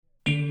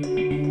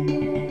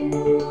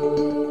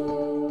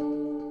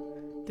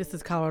This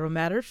is Colorado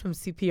Matters from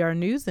CPR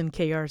News and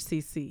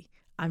KRCC.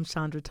 I'm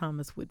Chandra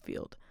Thomas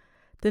Whitfield.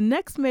 The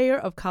next mayor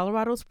of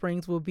Colorado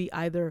Springs will be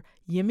either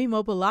Yemi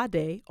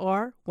Mobolade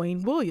or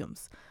Wayne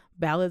Williams.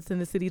 Ballots in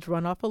the city's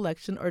runoff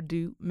election are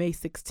due May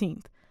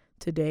 16th.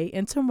 Today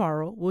and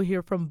tomorrow, we'll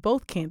hear from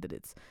both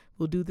candidates.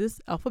 We'll do this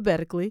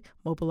alphabetically,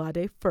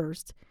 Mobolade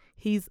first.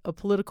 He's a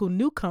political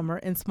newcomer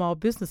and small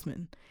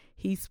businessman.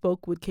 He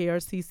spoke with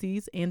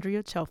KRCC's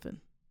Andrea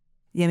Chelfin.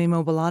 Yemi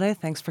Mobolade,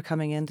 thanks for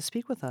coming in to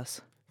speak with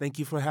us. Thank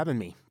you for having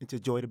me. It's a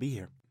joy to be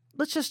here.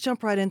 Let's just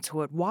jump right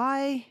into it.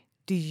 Why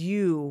do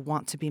you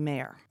want to be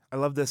mayor? I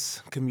love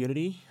this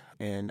community,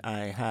 and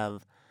I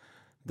have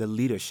the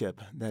leadership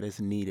that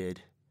is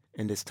needed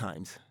in these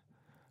times.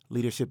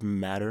 Leadership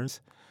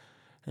matters.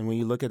 And when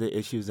you look at the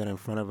issues that are in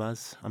front of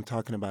us, I'm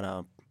talking about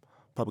our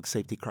public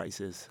safety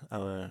crisis,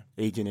 our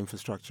aging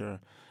infrastructure,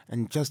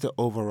 and just the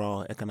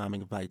overall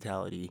economic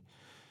vitality.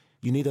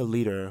 You need a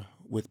leader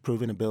with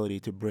proven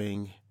ability to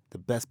bring the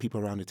best people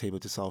around the table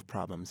to solve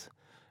problems.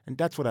 And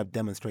that's what I've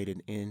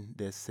demonstrated in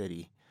this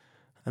city.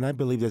 And I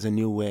believe there's a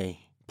new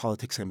way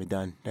politics can be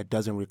done that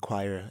doesn't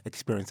require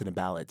experience in the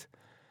ballot.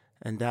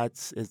 And that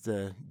is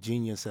the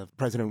genius of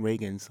President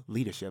Reagan's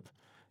leadership.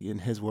 In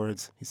his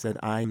words, he said,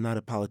 "I'm not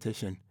a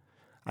politician.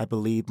 I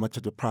believe much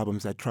of the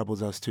problems that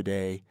troubles us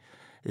today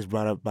is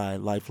brought up by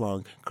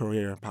lifelong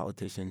career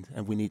politicians,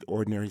 and we need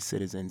ordinary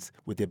citizens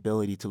with the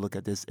ability to look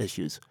at these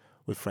issues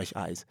with fresh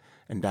eyes."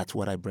 And that's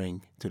what I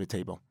bring to the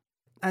table.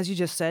 As you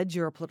just said,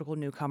 you're a political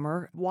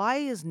newcomer. Why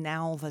is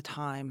now the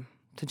time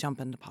to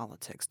jump into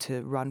politics,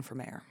 to run for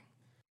mayor?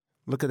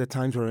 Look at the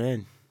times we're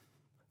in.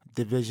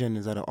 Division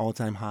is at an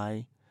all-time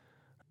high.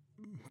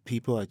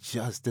 People are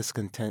just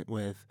discontent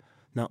with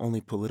not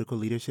only political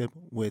leadership,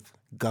 with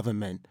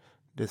government.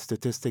 The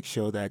statistics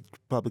show that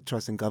public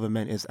trust in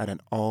government is at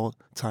an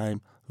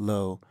all-time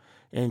low.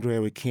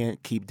 Andrea, we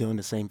can't keep doing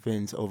the same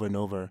things over and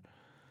over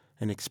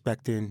and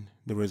expecting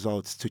the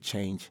results to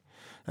change.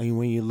 I mean,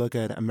 when you look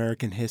at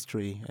American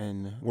history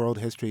and world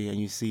history, and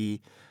you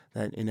see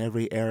that in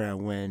every era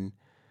when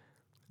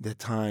the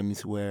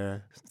times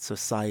where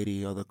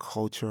society or the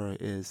culture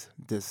is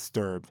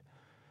disturbed,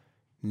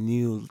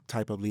 new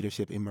type of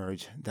leadership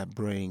emerge that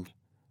bring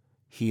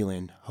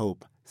healing,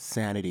 hope,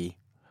 sanity,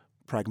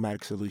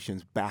 pragmatic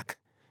solutions back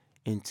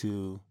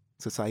into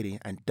society.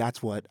 And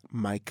that's what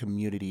my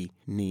community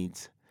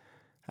needs.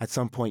 At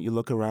some point, you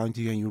look around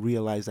you and you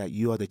realize that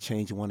you are the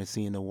change you want to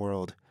see in the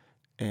world.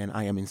 And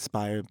I am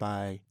inspired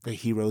by the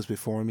heroes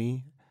before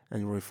me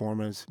and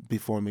reformers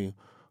before me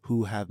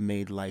who have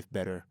made life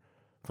better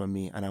for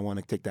me. And I want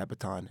to take that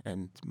baton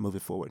and move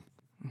it forward.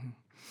 Mm-hmm.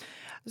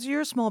 So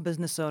you're a small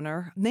business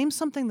owner. Name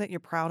something that you're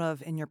proud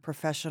of in your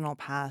professional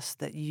past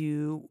that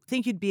you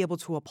think you'd be able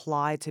to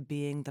apply to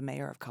being the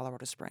mayor of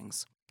Colorado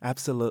Springs.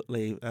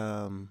 Absolutely.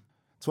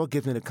 It's what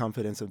gives me the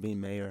confidence of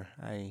being mayor.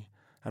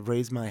 I've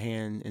raised my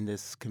hand in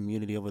this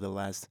community over the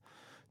last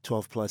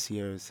 12 plus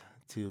years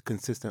to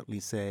consistently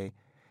say,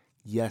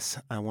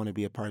 yes, I want to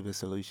be a part of the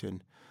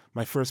solution.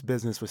 My first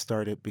business was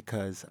started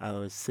because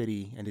our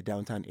city and the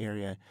downtown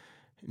area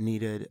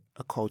needed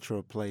a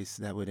cultural place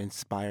that would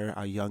inspire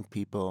our young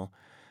people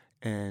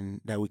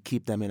and that would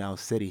keep them in our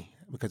city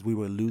because we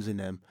were losing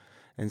them.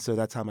 And so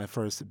that's how my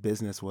first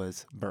business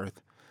was birthed.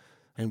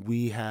 And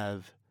we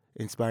have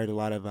inspired a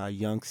lot of our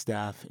young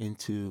staff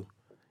into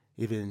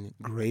even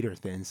greater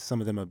things.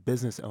 Some of them are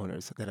business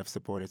owners that have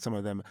supported. Some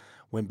of them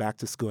went back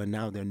to school and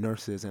now they're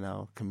nurses in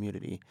our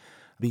community.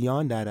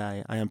 Beyond that,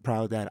 I am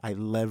proud that I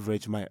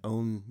leverage my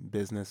own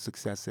business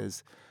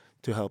successes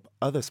to help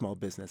other small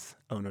business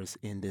owners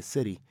in this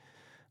city.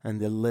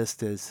 And the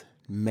list is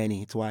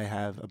many. It's why I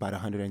have about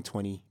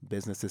 120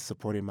 businesses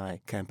supporting my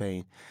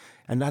campaign.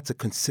 And that's a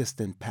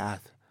consistent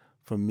path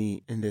for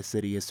me in this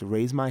city, is to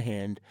raise my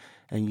hand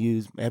and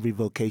use every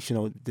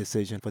vocational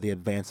decision for the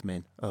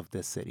advancement of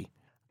this city.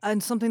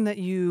 And something that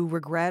you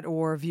regret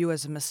or view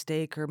as a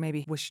mistake or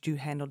maybe wished you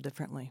handled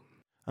differently?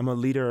 I'm a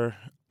leader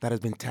that has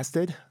been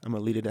tested. I'm a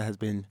leader that has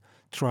been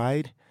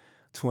tried.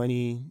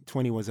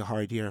 2020 was a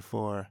hard year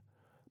for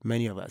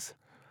many of us.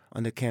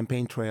 On the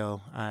campaign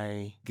trail,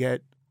 I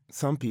get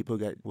some people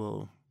that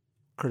will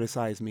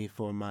criticize me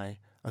for my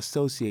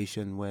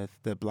association with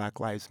the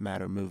Black Lives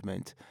Matter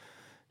movement.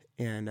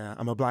 And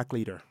I'm a Black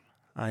leader.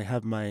 I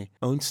have my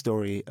own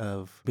story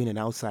of being an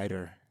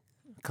outsider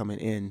coming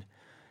in.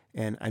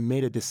 And I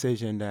made a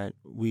decision that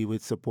we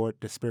would support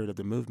the spirit of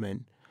the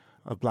movement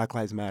of Black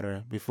Lives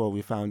Matter before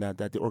we found out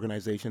that the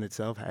organization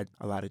itself had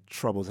a lot of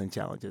troubles and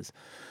challenges.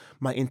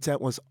 My intent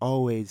was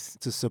always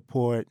to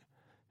support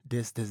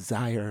this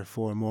desire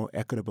for a more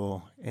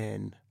equitable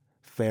and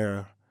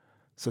fair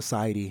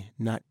society,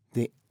 not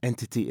the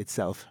entity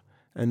itself.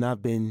 And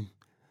I've been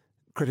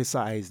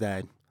criticized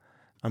that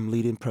I'm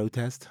leading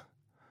protests,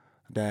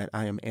 that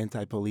I am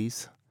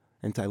anti-police,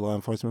 anti-law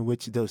enforcement,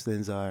 which those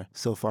things are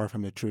so far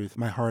from the truth.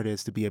 My heart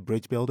is to be a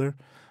bridge builder.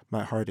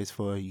 My heart is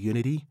for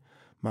unity.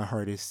 My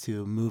heart is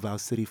to move our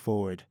city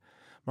forward.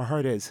 My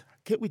heart is,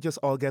 can't we just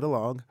all get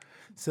along?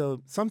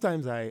 So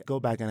sometimes I go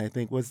back and I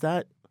think, was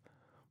that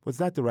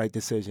the right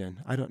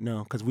decision? I don't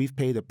know, because we've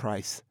paid a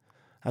price.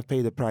 I've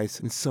paid the price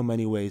in so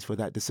many ways for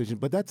that decision.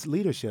 But that's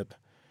leadership.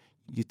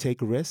 You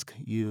take a risk,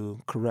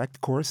 you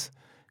correct course,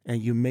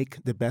 and you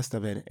make the best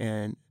of it.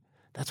 And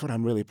that's what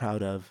I'm really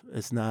proud of.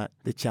 It's not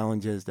the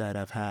challenges that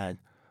I've had,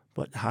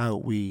 but how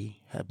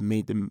we have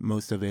made the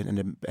most of it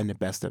and the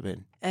best of it.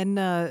 And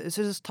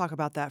so just talk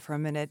about that for a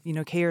minute.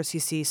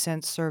 KRCC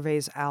sent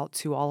surveys out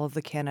to all of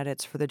the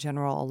candidates for the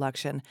general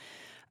election,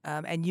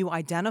 and you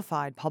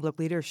identified public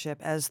leadership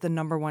as the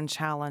number one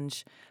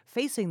challenge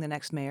facing the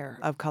next mayor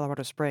of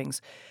Colorado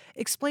Springs.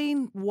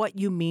 Explain what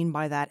you mean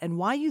by that and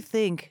why you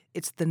think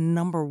it's the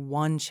number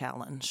one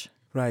challenge.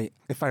 Right.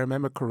 If I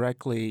remember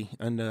correctly,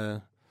 in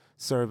the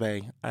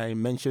survey, I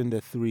mentioned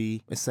the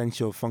 3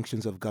 essential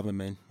functions of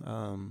government.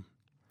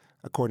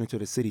 According to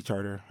the city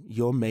charter,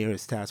 your mayor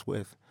is tasked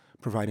with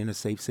providing a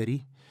safe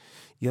city.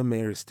 Your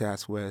mayor is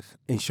tasked with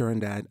ensuring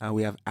that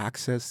we have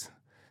access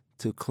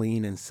to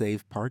clean and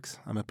safe parks.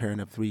 I'm a parent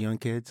of 3 young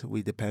kids.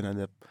 We depend on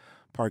the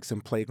parks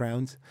and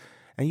playgrounds.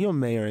 And your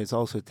mayor is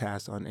also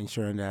tasked on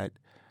ensuring that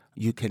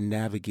you can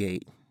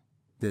navigate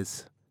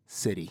this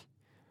city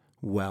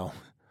well.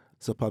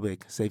 So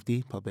public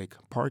safety, public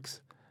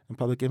parks, and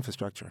public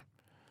infrastructure.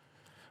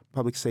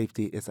 Public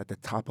safety is at the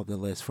top of the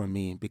list for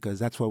me because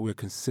that's what we're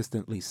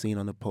consistently seeing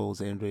on the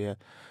polls, Andrea.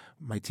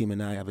 My team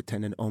and I have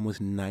attended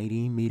almost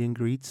 90 meet and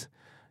greets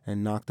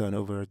and knocked on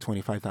over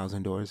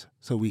 25,000 doors.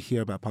 So we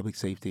hear about public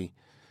safety.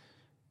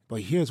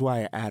 But here's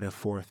why I add a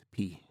 4th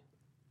P,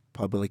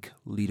 public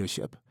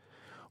leadership.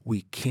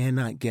 We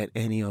cannot get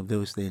any of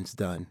those things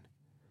done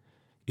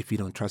if you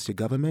don't trust your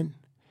government,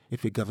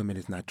 if your government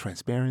is not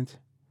transparent,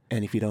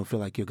 and if you don't feel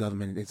like your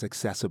government is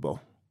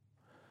accessible.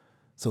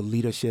 So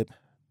leadership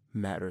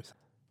matters.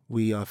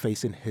 We are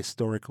facing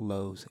historic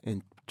lows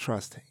in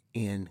trust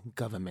in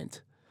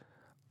government.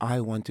 I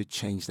want to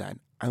change that.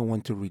 I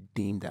want to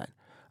redeem that.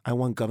 I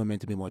want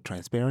government to be more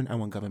transparent. I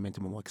want government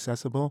to be more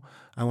accessible.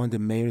 I want the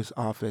mayor's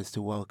office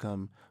to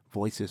welcome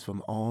voices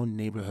from all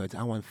neighborhoods.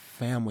 I want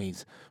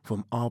families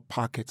from all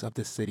pockets of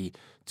the city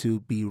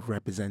to be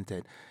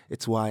represented.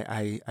 It's why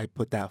I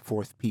put that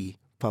 4th P,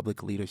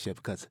 public leadership,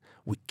 because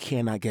we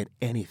cannot get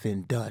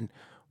anything done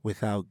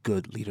without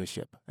good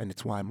leadership. And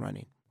it's why I'm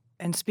running.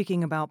 And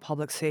speaking about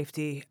public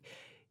safety,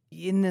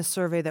 in this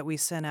survey that we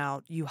sent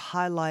out, you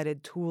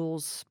highlighted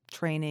tools,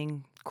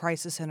 training,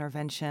 crisis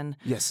intervention,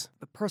 Yes,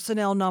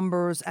 personnel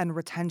numbers, and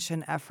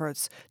retention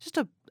efforts. Just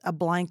a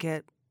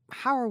blanket,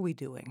 how are we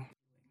doing?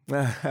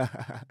 How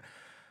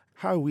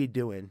are we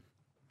doing?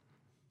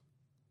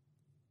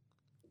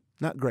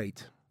 Not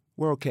great.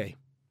 We're okay.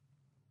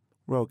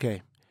 We're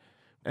okay.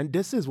 And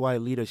this is why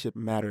leadership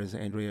matters,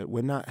 Andrea.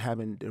 We're not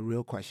having the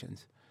real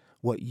questions.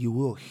 What you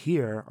will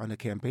hear on the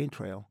campaign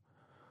trail,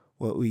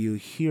 what you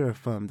hear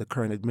from the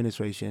current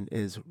administration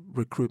is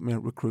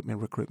recruitment, recruitment,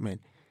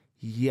 recruitment.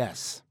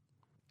 Yes.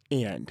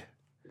 And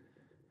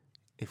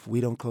if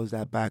we don't close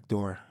that back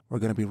door, we're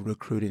going to be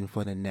recruiting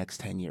for the next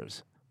 10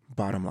 years.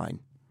 Bottom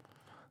line.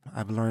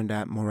 I've learned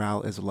that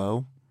morale is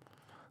low.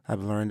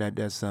 I've learned that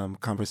there's some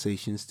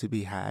conversations to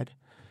be had.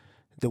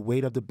 The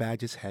weight of the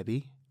badge is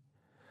heavy.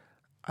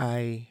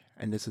 And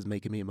this is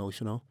making me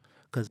emotional,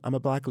 because I'm a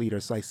Black leader,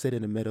 so I sit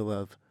in the middle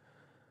of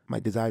my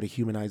desire to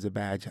humanize the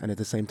badge and at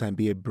the same time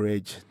be a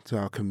bridge to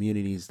our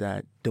communities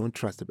that don't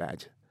trust the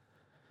badge.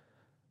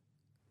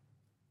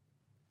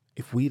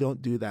 If we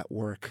don't do that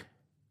work,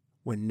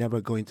 we're never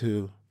going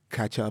to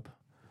catch up.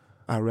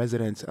 Our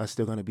residents are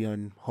still going to be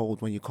on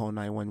hold when you call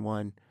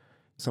 911.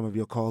 Some of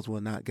your calls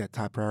will not get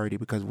top priority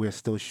because we're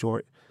still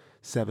short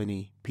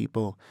 70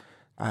 people.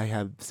 I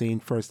have seen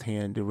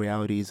firsthand the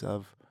realities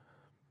of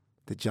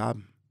the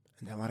job,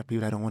 and there are a lot of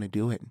people that don't want to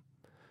do it.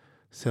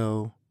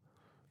 So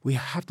we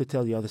have to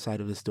tell the other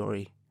side of the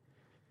story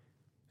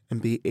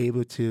and be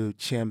able to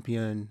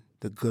champion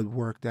the good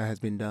work that has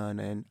been done.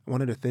 And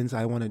one of the things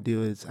I want to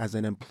do is, as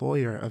an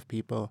employer of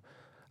people,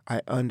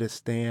 I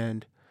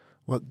understand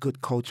what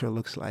good culture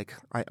looks like.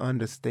 I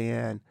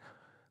understand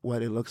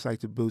what it looks like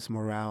to boost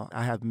morale.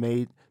 I have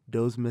made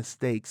those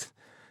mistakes.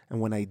 And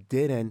when I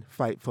didn't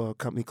fight for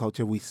company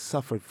culture, we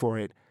suffered for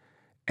it.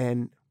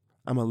 And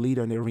I'm a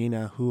leader in the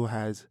arena who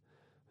has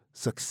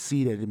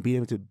succeeded in being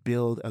able to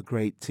build a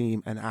great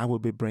team. And I will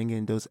be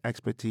bringing those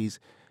expertise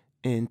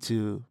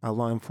into our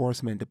law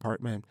enforcement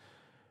department.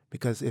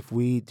 Because if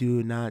we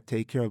do not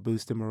take care of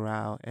boosting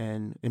morale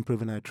and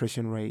improving our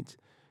attrition rates,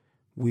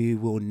 we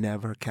will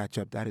never catch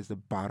up. That is the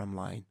bottom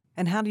line.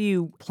 And how do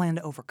you plan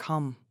to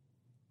overcome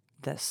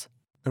this?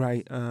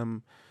 Right.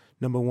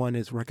 Number one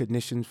is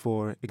recognition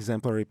for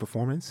exemplary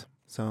performance.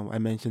 So I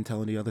mentioned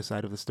telling the other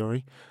side of the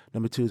story.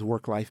 Number two is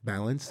work-life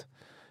balance.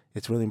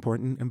 It's really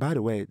important. And by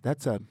the way,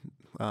 that's a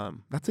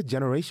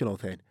generational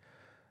thing.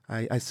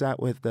 I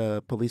sat with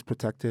the Police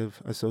Protective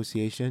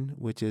Association,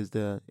 which is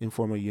the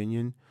informal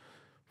union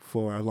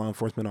for our law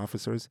enforcement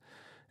officers,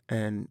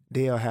 and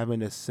they are having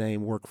the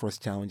same workforce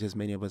challenges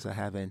many of us are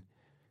having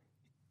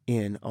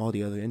in all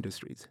the other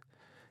industries.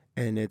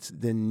 And it's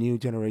the new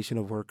generation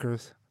of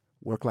workers.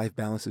 Work-life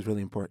balance is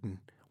really important.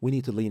 We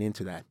need to lean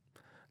into that.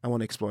 I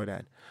want to explore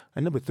that.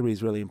 And number three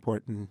is really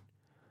important,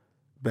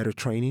 better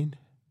training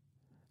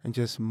and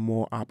just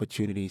more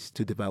opportunities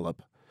to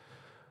develop.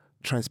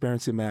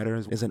 Transparency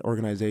Matters is an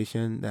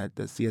organization that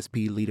the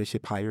CSP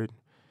leadership hired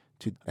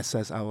to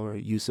assess our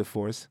use of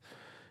force.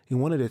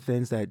 And one of the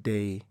things that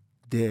they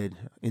did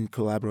in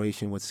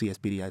collaboration with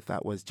CSPD I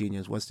thought was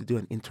genius was to do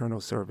an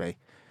internal survey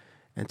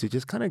and to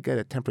just kind of get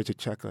a temperature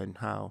check on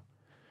how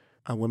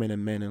women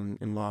and men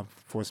in law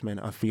enforcement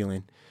are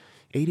feeling.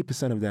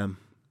 80% of them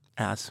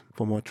asked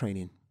for more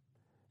training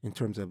in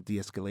terms of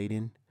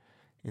de-escalating,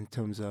 in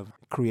terms of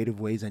creative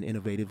ways and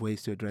innovative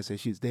ways to address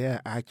issues. They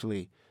are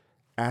actually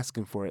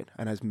asking for it.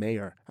 And as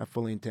mayor, I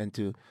fully intend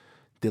to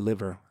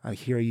deliver. I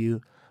hear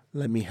you.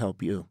 Let me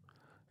help you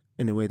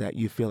in a way that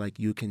you feel like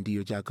you can do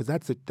your job.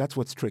 Because that's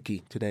what's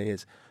tricky today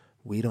is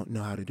we don't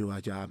know how to do our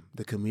job.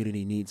 The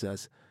community needs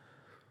us.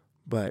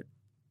 But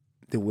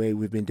the way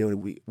we've been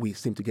doing it, we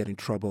seem to get in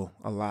trouble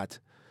a lot.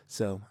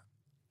 So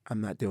I'm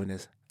not doing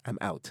this. I'm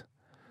out.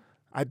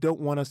 I don't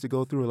want us to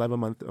go through 11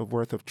 months of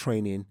worth of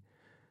training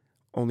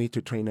only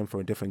to train them for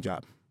a different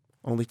job,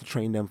 only to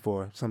train them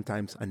for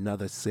sometimes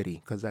another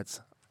city, because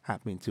that's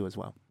happening too as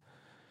well.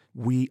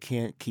 We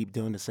can't keep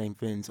doing the same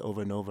things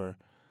over and over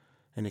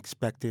and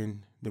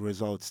expecting the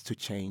results to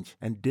change.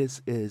 And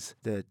this is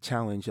the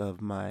challenge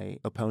of my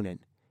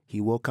opponent.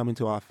 He will come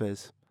into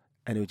office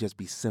and it will just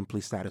be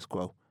simply status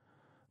quo.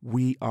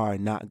 We are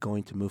not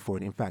going to move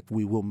forward. In fact,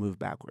 we will move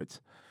backwards.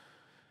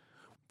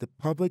 The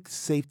public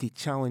safety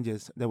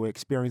challenges that we're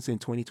experiencing in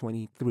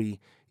 2023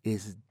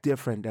 is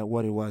different than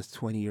what it was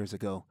 20 years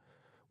ago.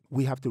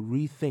 We have to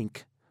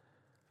rethink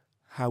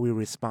how we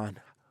respond,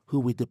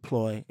 who we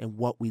deploy, and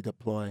what we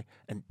deploy.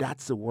 And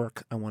that's the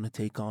work I want to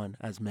take on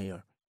as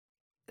mayor.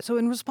 So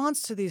in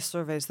response to these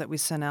surveys that we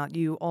sent out,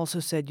 you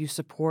also said you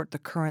support the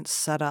current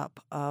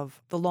setup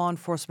of the Law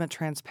Enforcement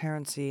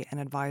Transparency and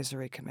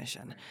Advisory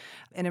Commission.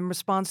 And in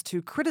response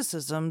to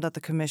criticism that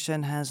the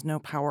commission has no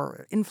power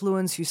or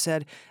influence, you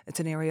said it's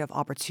an area of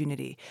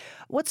opportunity.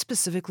 What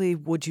specifically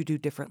would you do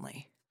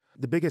differently?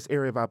 The biggest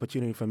area of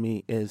opportunity for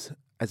me is,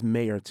 as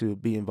mayor, to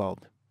be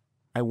involved.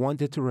 I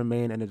want it to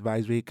remain an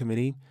advisory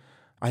committee.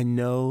 I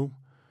know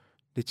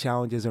the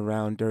challenges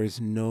around there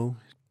is no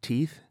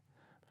teeth.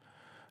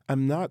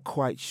 I'm not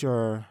quite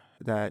sure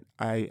that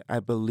I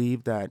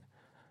believe that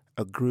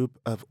a group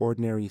of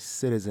ordinary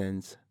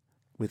citizens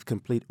with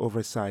complete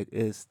oversight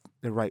is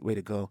the right way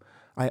to go.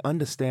 I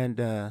understand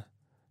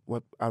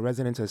what our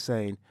residents are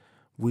saying.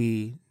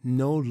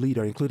 No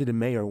leader, including the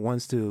mayor,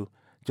 wants to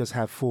just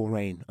have full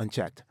reign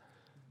unchecked.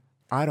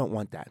 I don't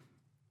want that.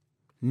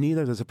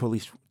 Neither does a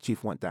police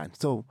chief want that.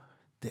 So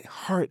the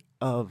heart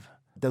of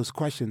those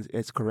questions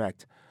is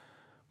correct.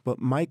 But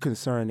my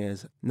concern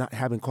is not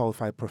having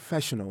qualified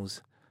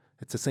professionals.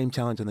 It's the same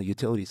challenge on the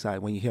utility side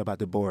when you hear about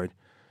the board.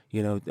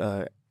 Do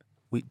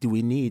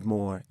we need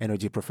more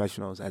energy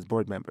professionals as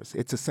board members?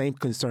 It's the same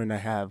concern I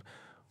have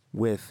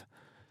with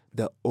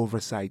the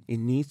oversight. It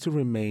needs to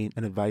remain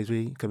an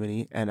advisory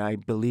committee, and I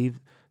believe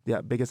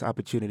the biggest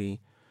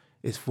opportunity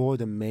is for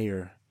the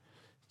mayor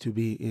to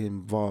be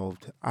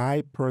involved.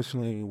 I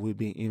personally would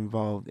be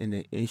involved in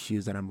the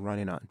issues that I'm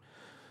running on.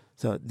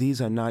 So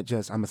these are not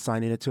just I'm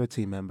assigning it to a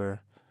team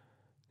member.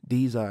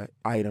 These are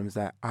items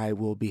that I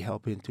will be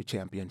helping to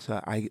champion.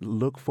 So I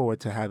look forward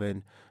to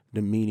having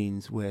the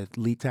meetings with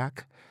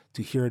LETAC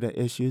to hear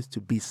the issues, to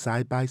be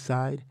side by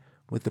side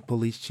with the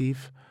police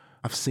chief.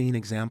 I've seen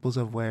examples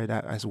of where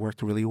that has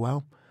worked really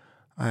well.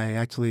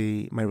 My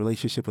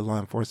relationship with law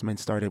enforcement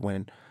started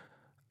when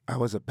I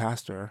was a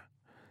pastor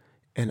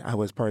and I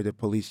was part of the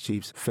police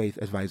chief's faith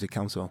advisory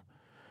council.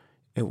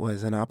 It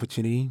was an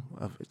opportunity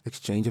of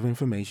exchange of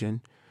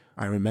information.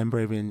 I remember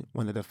even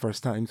one of the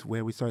first times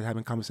where we started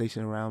having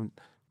conversation around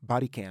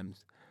body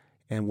cams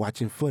and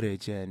watching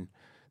footage, and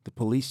the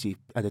police chief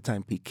at the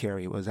time, Pete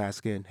Carey, was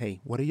asking,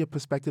 hey, what are your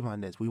perspective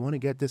on this? We want to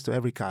get this to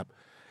every cop.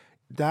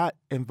 That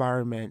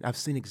environment, I've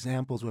seen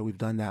examples where we've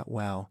done that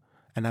well,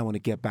 and I want to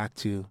get back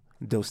to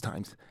those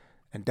times.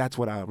 And that's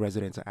what our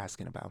residents are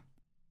asking about.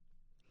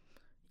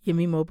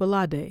 Yemi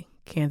Mobolade,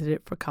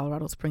 candidate for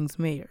Colorado Springs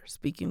mayor,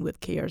 speaking with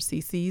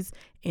KRCC's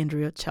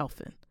Andrea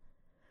Chelfin.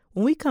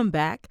 When we come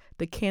back,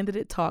 the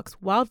candidate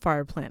talks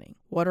wildfire planning,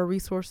 water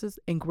resources,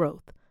 and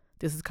growth.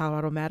 This is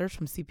Colorado Matters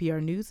from CPR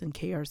News and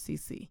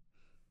KRCC.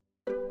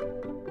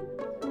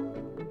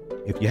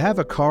 If you have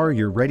a car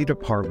you're ready to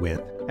part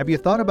with, have you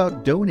thought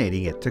about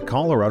donating it to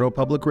Colorado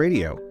Public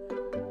Radio?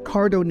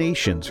 Car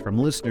donations from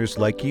listeners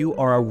like you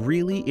are a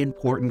really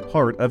important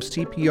part of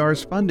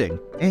CPR's funding,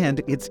 and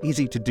it's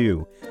easy to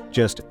do.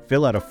 Just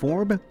fill out a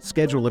form,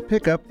 schedule a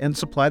pickup, and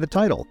supply the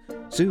title.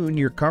 Soon,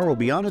 your car will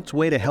be on its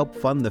way to help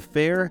fund the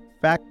fair,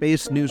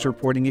 fact-based news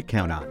reporting you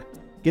count on.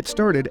 Get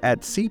started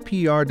at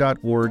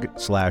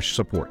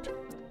cpr.org/support.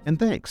 And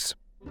thanks.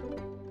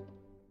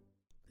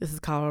 This is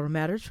Colorado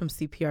Matters from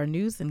CPR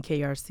News and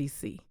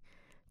KRCC.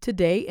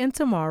 Today and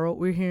tomorrow,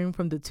 we're hearing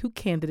from the two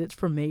candidates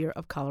for mayor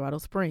of Colorado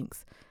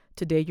Springs.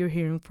 Today, you're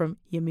hearing from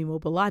Yemi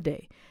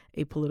Mobolade,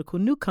 a political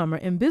newcomer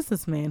and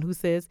businessman who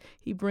says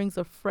he brings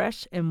a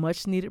fresh and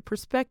much-needed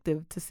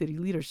perspective to city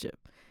leadership.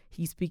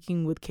 He's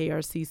speaking with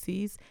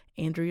KRCC's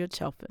Andrea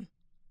Chelfin.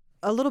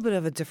 A little bit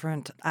of a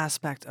different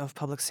aspect of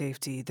public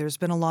safety. There's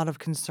been a lot of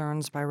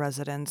concerns by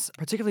residents,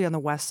 particularly on the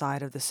west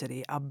side of the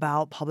city,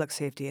 about public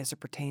safety as it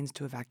pertains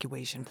to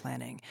evacuation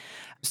planning.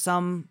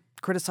 Some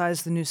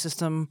criticize the new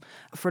system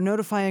for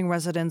notifying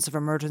residents of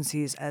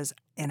emergencies as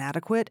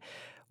inadequate.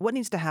 What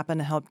needs to happen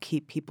to help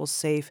keep people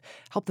safe,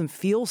 help them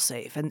feel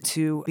safe, and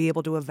to be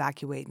able to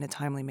evacuate in a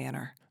timely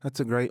manner? That's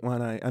a great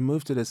one. I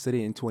moved to the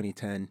city in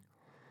 2010.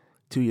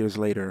 2 years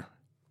later,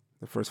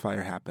 the first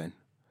fire happened.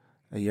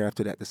 A year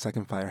after that, the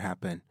second fire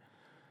happened.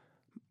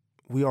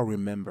 We all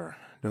remember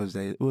those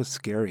days. It was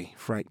scary,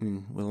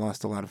 frightening. We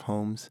lost a lot of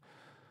homes.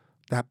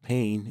 That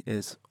pain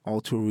is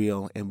all too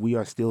real, and we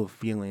are still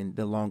feeling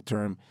the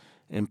long-term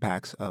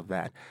impacts of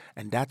that.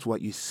 And that's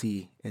what you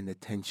see in the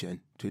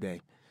tension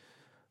today.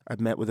 I've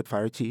met with the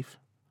fire chief.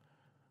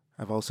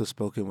 I've also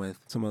spoken with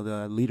some of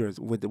the leaders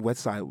with the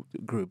West Side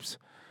groups.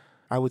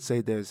 I would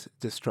say there's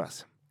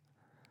distrust.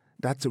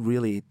 That's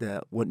really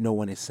what no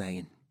one is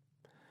saying.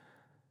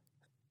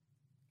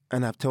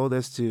 And I've told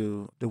this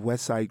to the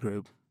West Side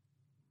group.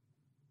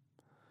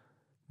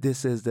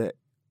 This is the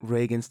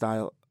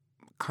Reagan-style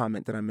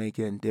comment that I'm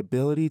making. The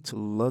ability to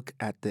look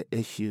at the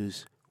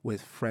issues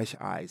with fresh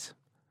eyes,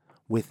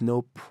 with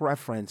no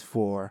preference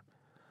for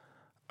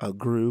a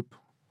group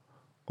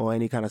or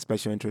any kind of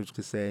special interest,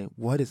 to say,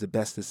 what is the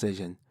best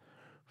decision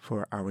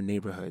for our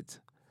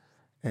neighborhoods?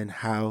 And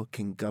how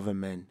can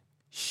government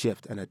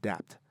shift and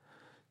adapt?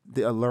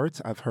 The alerts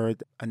I've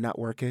heard are not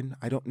working.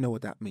 I don't know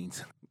what that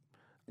means.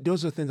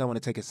 Those are things I want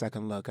to take a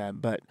second look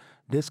at, but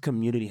this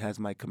community has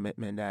my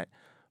commitment that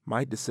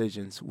my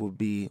decisions will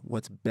be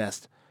what's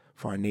best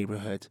for our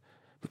neighborhoods,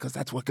 because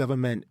that's what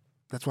government,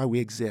 that's why we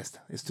exist,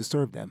 is to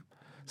serve them.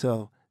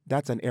 So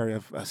that's an area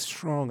of a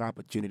strong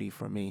opportunity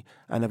for me,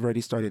 and I've already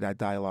started that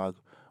dialogue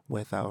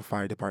with our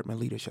fire department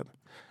leadership.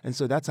 And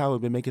so that's how we've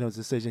been making those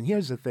decisions.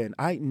 Here's the thing.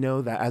 I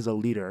know that as a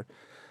leader,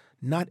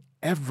 not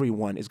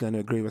everyone is going to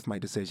agree with my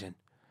decision.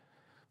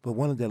 But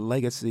one of the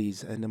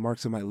legacies and the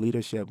marks of my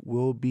leadership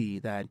will be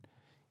that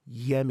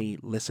Yemi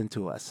listened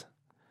to us.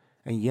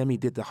 And Yemi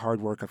did the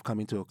hard work of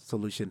coming to a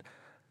solution.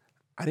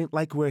 I didn't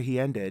like where he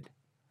ended,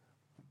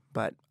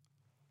 but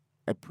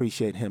I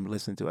appreciate him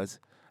listening to us.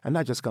 And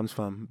that just comes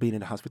from being in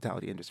the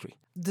hospitality industry.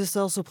 This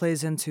also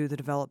plays into the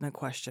development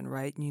question,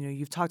 right? You know,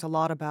 you've talked a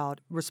lot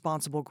about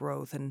responsible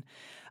growth, and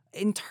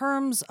in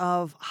terms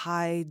of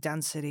high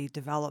density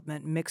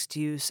development, mixed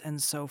use,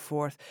 and so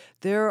forth,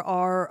 there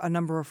are a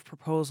number of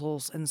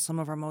proposals in some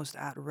of our most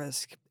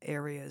at-risk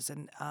areas.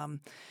 And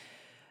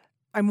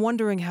I'm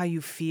wondering how you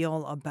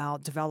feel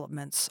about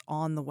developments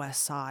on the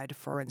west side,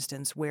 for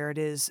instance, where it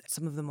is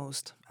some of the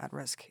most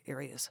at-risk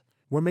areas.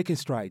 We're making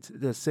strides.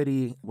 The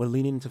city, we're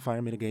leaning into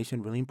fire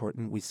mitigation, really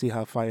important. We see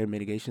how fire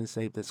mitigation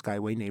saved the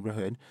Skyway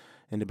neighborhood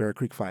and the Bear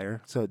Creek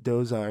fire. So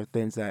those are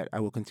things that I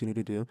will continue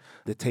to do.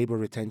 The table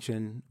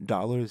retention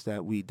dollars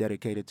that we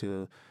dedicated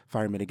to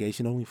fire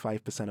mitigation, only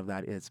 5% of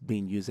that is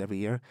being used every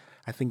year.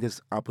 I think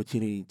there's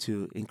opportunity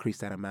to increase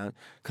that amount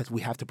because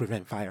we have to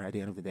prevent fire at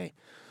the end of the day.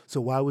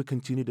 So while we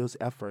continue those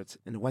efforts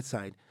in the west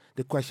side,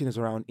 the question is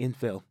around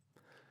infill.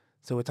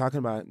 So we're talking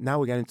about, now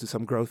we're getting into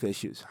some growth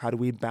issues. How do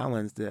we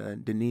balance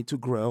the need to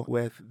grow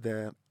with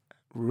the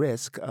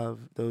risk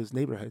of those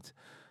neighborhoods?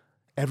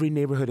 Every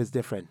neighborhood is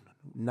different.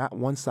 Not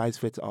one size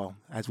fits all.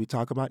 As we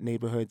talk about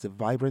neighborhoods, the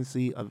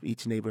vibrancy of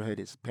each neighborhood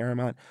is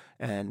paramount,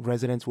 and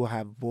residents will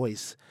have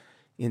voice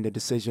in the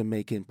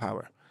decision-making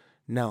power.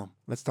 Now,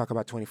 let's talk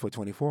about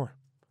 2424.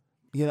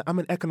 I'm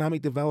an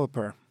economic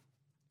developer.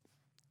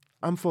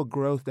 I'm for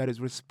growth that is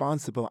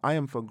responsible. I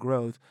am for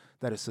growth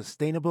that is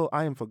sustainable.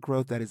 I am for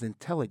growth that is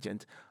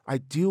intelligent. I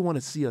do want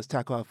to see us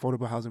tackle our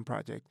affordable housing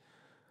project.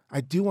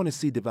 I do want to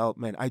see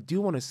development. I do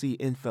want to see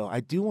infill.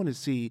 I do want to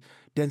see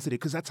density,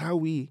 because that's how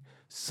we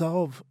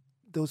solve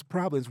those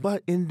problems.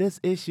 But in this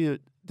issue,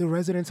 the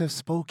residents have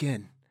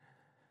spoken.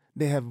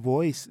 They have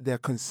voiced their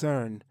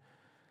concern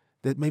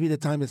that maybe the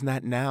time is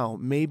not now.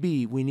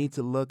 Maybe we need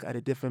to look at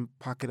a different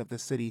pocket of the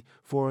city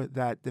for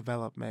that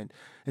development.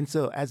 And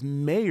so as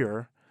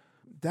mayor,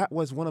 that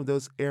was one of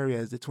those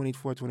areas, the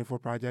 2424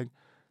 project,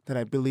 that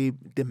I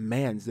believe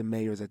demands the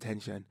mayor's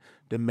attention,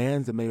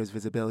 demands the mayor's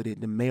visibility.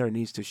 The mayor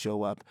needs to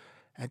show up.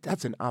 And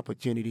that's an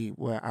opportunity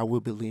where I will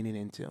be leaning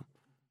into.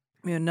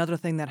 Another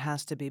thing that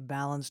has to be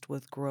balanced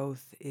with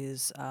growth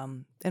is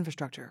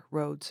infrastructure,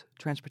 roads,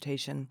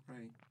 transportation.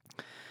 Right.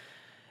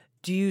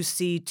 Do you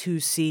see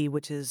 2C,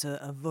 which is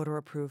a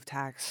voter-approved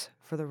tax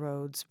for the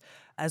roads,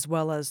 as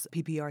well as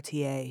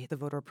PPRTA, the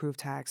voter-approved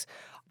tax?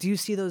 Do you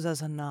see those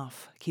as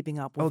enough, keeping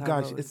up with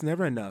our roads? It's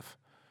never enough.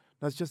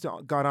 That's just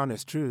the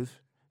God-honest truth,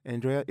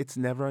 Andrea. It's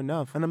never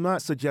enough. And I'm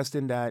not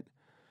suggesting that,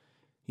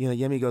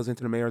 Yemi goes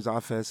into the mayor's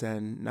office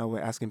and now we're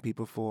asking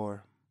people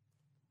for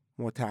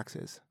more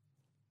taxes.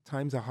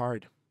 Times are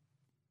hard.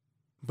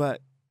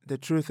 But the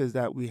truth is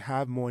that we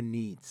have more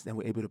needs than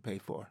we're able to pay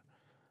for.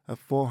 A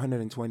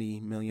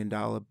 $420 million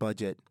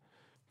budget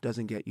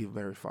doesn't get you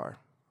very far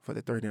for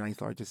the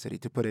 39th largest city.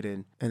 To put it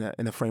in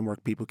a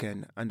framework people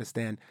can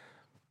understand,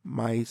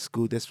 my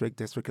school district,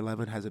 District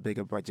 11, has a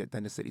bigger budget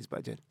than the city's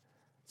budget.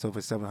 It's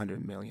over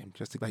 700 million,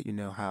 just to let you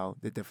know how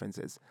the difference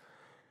is.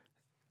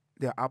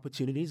 There are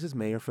opportunities as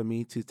mayor for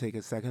me to take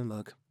a second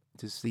look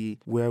to see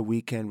where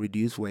we can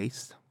reduce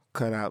waste,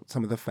 cut out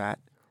some of the fat,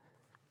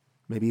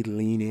 maybe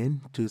lean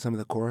in to some of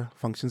the core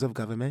functions of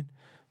government.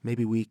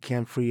 Maybe we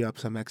can free up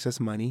some excess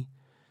money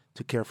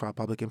to care for our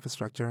public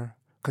infrastructure,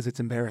 because it's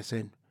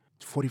embarrassing.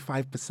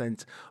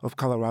 45% of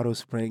Colorado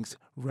Springs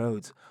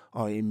roads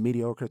are in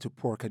mediocre to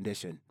poor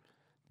condition.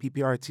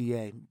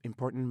 PPRTA,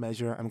 important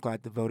measure. I'm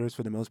glad the voters,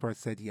 for the most part,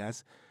 said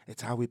yes.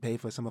 It's how we pay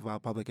for some of our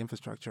public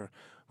infrastructure.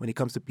 When it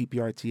comes to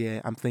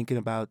PPRTA, I'm thinking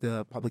about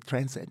the public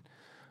transit.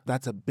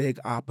 That's a big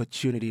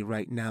opportunity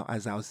right now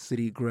as our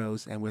city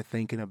grows, and we're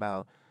thinking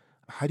about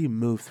how do you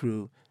move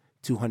through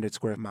 200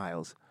 square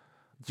miles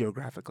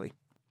geographically.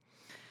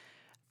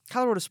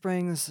 Colorado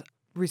Springs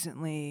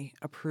recently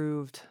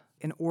approved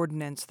an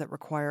ordinance that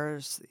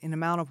requires an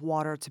amount of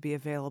water to be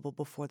available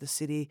before the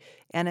city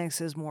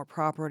annexes more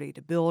property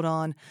to build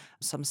on.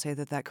 Some say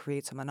that that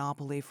creates a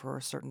monopoly for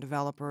certain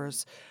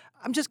developers.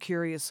 I'm just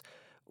curious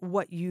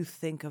what you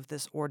think of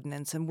this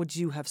ordinance, and would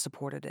you have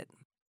supported it?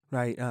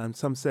 Right.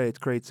 Some say it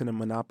creates a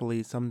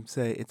monopoly. Some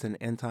say it's an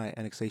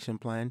anti-annexation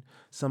plan.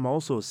 Some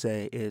also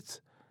say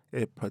it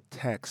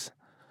protects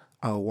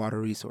our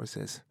water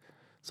resources.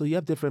 So you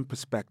have different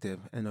perspective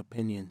and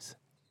opinions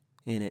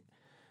in it,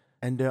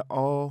 and they're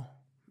all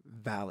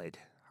valid.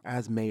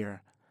 As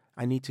mayor,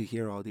 I need to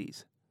hear all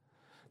these.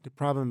 The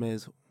problem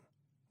is,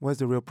 what's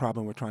the real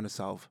problem we're trying to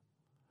solve?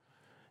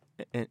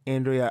 And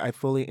Andrea, I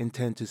fully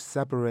intend to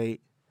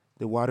separate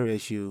the water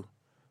issue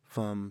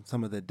from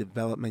some of the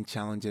development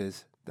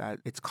challenges that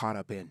it's caught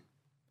up in.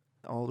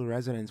 All the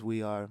residents,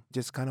 we are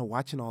just kind of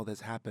watching all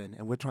this happen,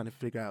 and we're trying to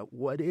figure out,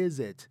 what is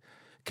it?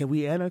 Can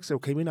we annex or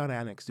can we not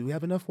annex? Do we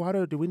have enough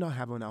water or do we not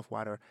have enough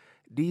water?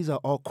 These are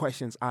all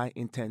questions I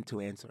intend to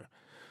answer.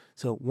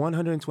 So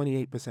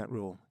 128%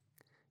 rule,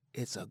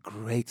 it's a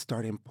great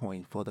starting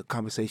point for the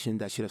conversation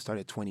that should have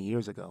started 20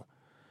 years ago.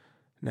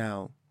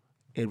 Now,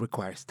 it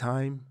requires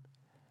time.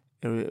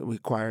 It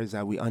requires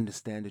that we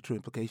understand the true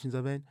implications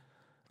of it.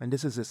 And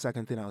this is the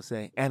second thing I'll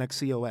say. Annex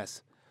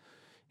COS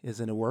is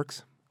in the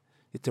works.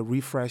 It's a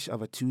refresh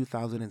of a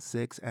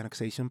 2006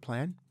 annexation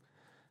plan.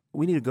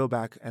 We need to go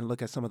back and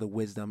look at some of the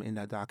wisdom in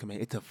that document.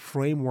 It's a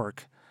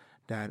framework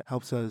that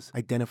helps us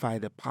identify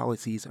the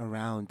policies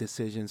around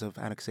decisions of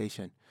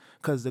annexation.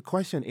 Because the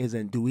question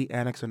isn't, do we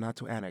annex or not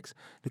to annex?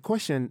 The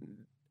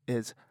question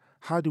is,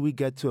 how do we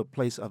get to a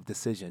place of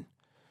decision?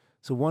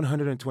 So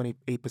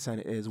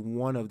 128% is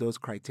one of those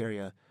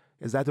criteria.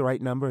 Is that the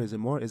right number? Is it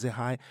more? Is it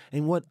high?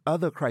 And what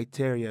other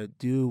criteria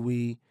do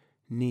we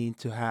need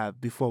to have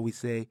before we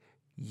say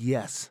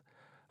yes?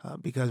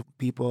 Because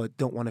people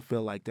don't want to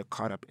feel like they're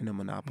caught up in a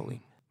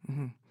monopoly.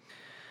 Mm-hmm.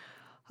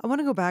 I want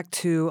to go back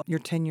to your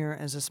tenure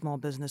as a small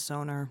business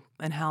owner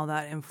and how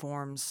that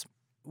informs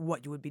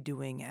what you would be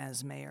doing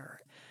as mayor.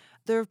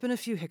 There have been a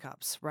few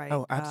hiccups, right?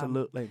 Oh,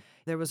 absolutely.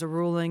 There was a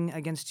ruling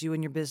against you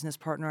and your business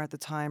partner at the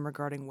time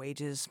regarding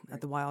wages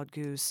at the Wild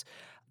Goose.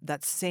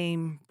 That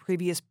same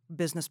previous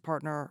business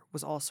partner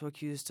was also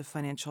accused of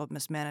financial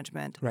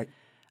mismanagement. Right.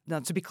 Now,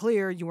 to be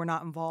clear, you were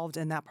not involved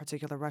in that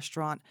particular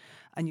restaurant,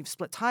 and you've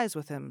split ties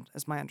with him,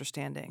 is my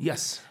understanding.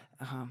 Yes.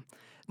 Uh-huh.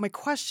 My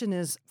question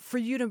is, for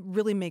you to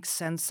really make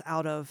sense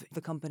out of the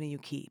company you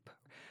keep,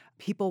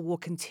 people will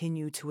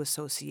continue to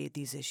associate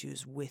these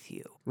issues with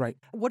you. Right.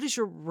 What is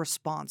your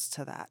response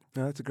to that?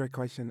 No, that's a great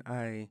question.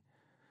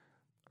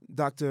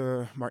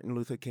 Dr. Martin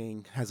Luther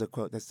King has a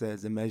quote that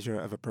says, the measure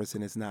of a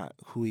person is not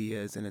who he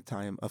is in a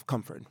time of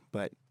comfort,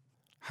 but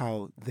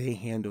how they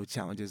handle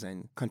challenges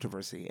and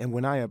controversy. And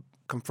when I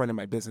confronted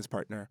my business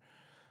partner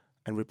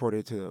and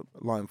reported to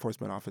law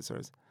enforcement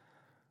officers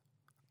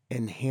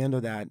and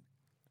handled that,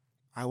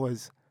 I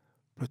was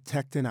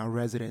protecting our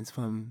residents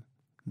from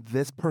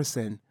this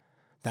person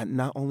that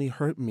not only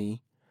hurt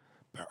me,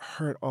 but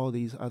hurt all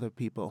these other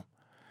people.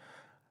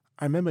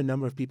 I remember a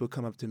number of people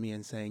come up to me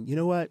and saying, you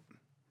know what,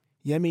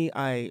 Yemi,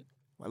 I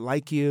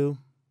like you.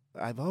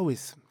 I've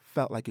always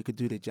felt like you could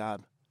do the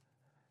job.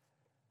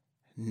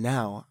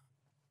 Now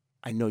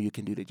I know you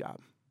can do the job.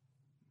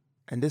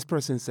 And this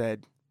person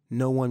said,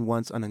 no one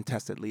wants an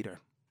untested leader.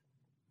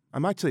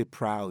 I'm actually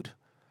proud,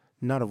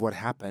 not of what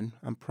happened.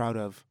 I'm proud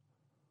of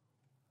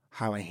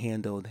how I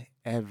handled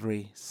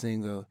every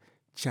single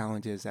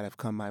challenges that have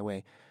come my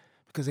way.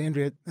 Because,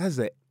 Andrea, that's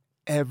the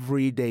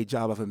everyday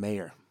job of a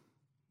mayor.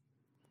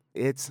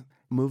 It's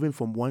moving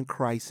from one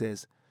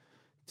crisis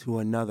to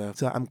another.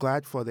 So I'm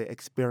glad for the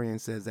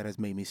experiences that has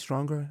made me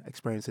stronger,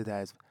 experiences that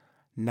has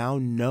now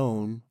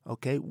known,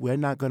 okay, we're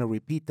not going to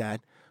repeat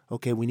that.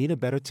 Okay, we need a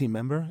better team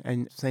member.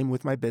 And same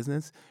with my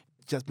business,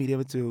 just being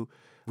able to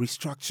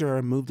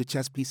restructure, move the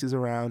chess pieces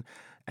around.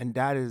 And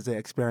that is the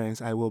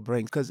experience I will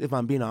bring. Because if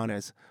I'm being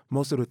honest,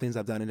 most of the things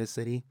I've done in this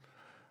city,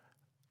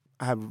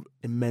 I have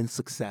immense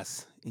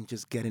success in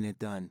just getting it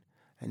done.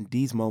 And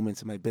these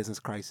moments in my business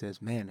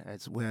crisis, man,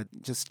 it's where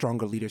just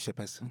stronger leadership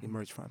has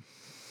emerged from.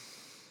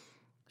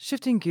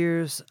 Shifting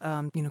gears,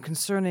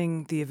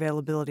 concerning the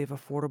availability of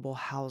affordable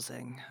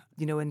housing.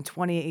 In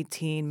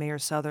 2018, Mayor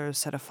Suthers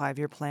set a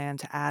 5-year plan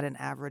to add an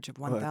average of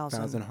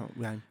 1,000.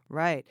 Right.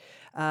 Right.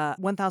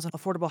 1,000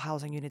 affordable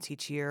housing units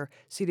each year.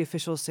 City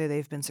officials say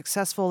they've been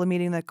successful in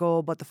meeting that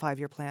goal, but the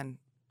 5-year plan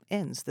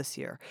ends this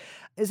year.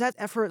 Is that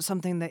effort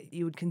something that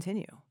you would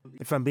continue?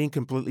 If I'm being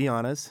completely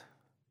honest,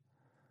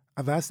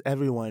 I've asked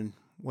everyone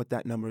what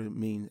that number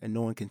means, and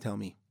no one can tell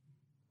me.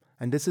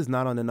 And this is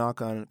not on the knock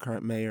on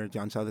current mayor,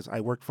 John Suthers. I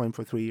worked for him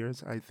for 3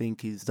 years. I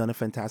think he's done a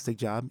fantastic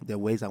job. There are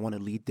ways I want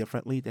to lead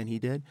differently than he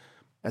did,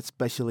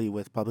 especially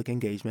with public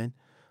engagement.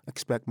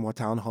 Expect more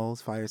town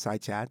halls,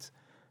 fireside chats,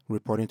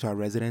 reporting to our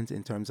residents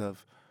in terms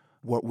of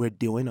what we're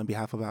doing on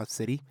behalf of our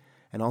city,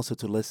 and also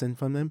to listen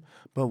from them.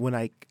 But when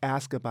I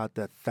ask about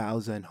the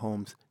 1,000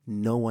 homes,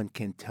 no one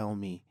can tell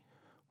me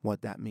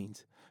what that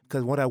means.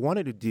 Because what I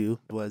wanted to do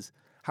was,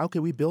 how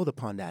can we build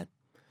upon that?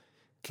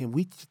 Can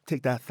we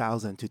take that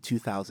 1,000 to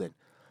 2,000?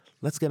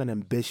 Let's get an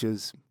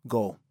ambitious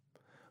goal.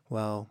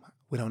 Well,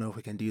 we don't know if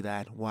we can do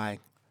that. Why?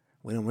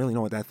 We don't really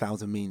know what that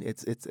 1,000 means.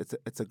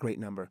 It's a great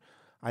number.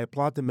 I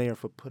applaud the mayor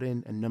for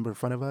putting a number in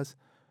front of us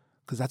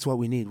because that's what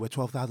we need. We're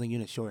 12,000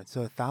 units short.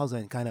 So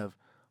 1,000 kind of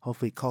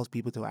hopefully calls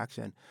people to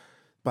action.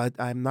 But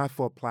I'm not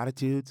for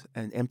platitudes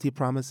and empty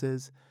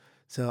promises.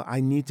 So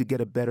I need to get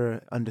a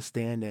better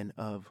understanding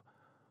of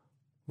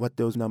what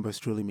those numbers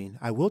truly mean.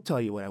 I will tell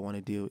you what I want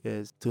to do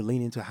is to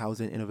lean into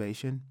housing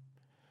innovation.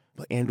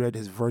 But Andrea,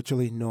 there's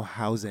virtually no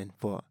housing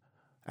for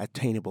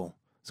attainable.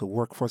 So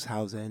workforce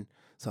housing,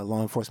 so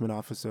law enforcement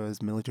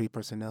officers, military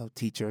personnel,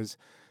 teachers,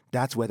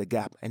 that's where the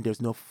gap, and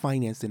there's no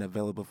financing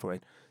available for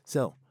it.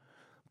 So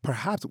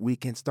perhaps we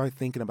can start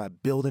thinking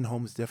about building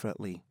homes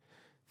differently.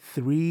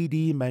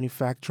 3D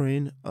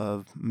manufacturing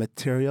of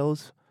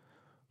materials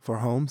for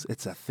homes,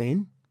 it's a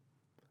thing.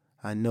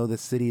 I know the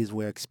cities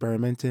we're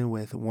experimenting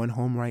with one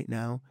home right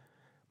now.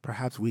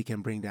 Perhaps we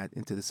can bring that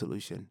into the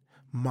solution.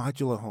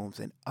 Modular homes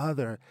and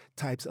other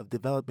types of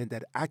development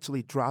that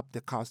actually drop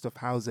the cost of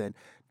housing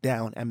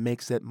down and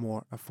makes it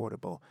more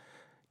affordable.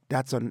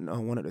 That's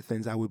one of the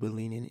things I will be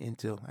leaning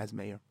into as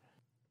mayor.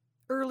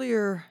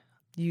 Earlier,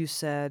 you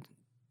said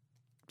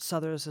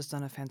Suthers has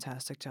done a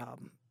fantastic job,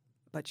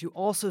 but you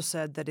also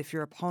said that if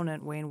your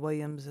opponent, Wayne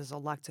Williams, is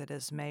elected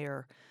as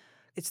mayor,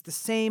 it's the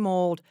same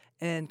old,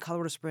 and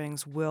Colorado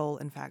Springs will,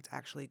 in fact,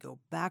 actually go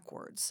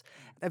backwards.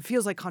 It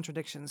feels like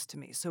contradictions to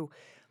me. So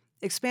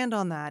expand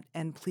on that,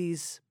 and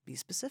please be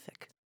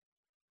specific.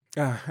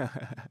 The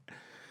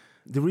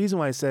reason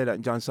why I said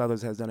that John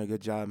Suthers has done a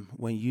good job,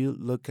 when you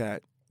look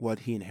at what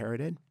he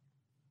inherited,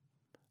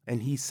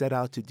 and he set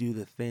out to do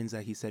the things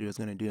that he said he was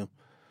going to do.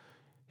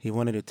 He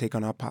wanted to take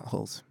on our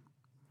potholes.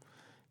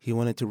 He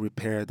wanted to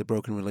repair the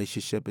broken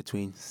relationship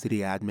between city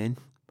admin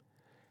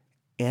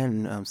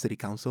and city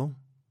council,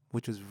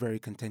 which was very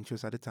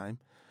contentious at the time.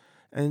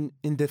 And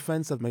in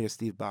defense of Mayor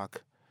Steve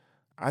Bach,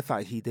 I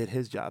thought he did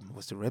his job,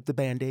 was to rip the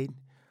Band-Aid,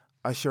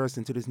 usher us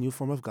into this new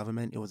form of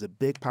government. It was a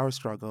big power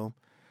struggle,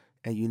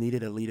 and you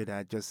needed a leader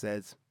that just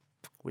says,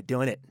 we're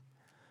doing it.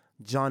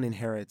 John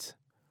inherits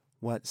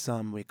what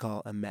some we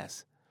call a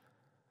mess.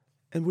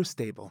 And we're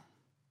stable.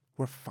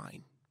 We're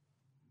fine.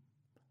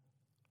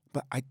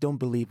 But I don't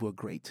believe we're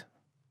great.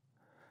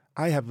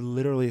 I have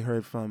literally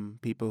heard from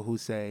people who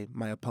say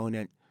my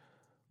opponent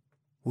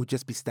will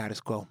just be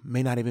status quo,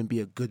 may not even be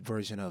a good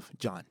version of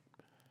John.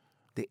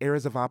 The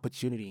areas of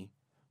opportunity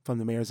from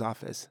the mayor's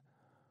office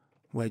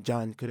where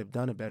John could have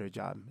done a better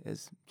job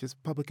is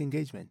just public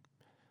engagement.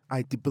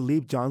 I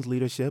believe John's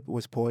leadership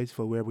was poised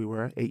for where we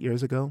were 8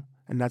 years ago,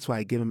 and that's why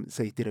I give him,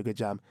 say he did a good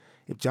job.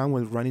 If John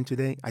was running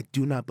today, I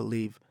do not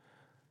believe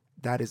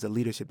that is the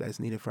leadership that is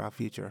needed for our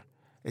future.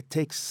 It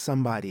takes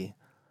somebody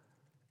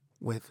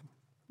with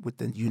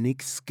the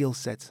unique skill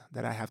sets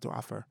that I have to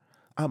offer.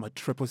 I'm a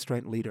triple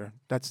strength leader.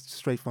 That's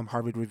straight from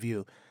Harvard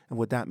Review. And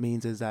what that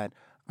means is that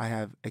I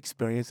have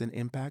experience and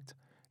impact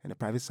in the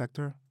private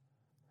sector,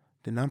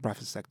 the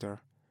nonprofit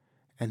sector,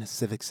 and the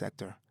civic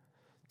sector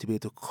to be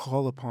able to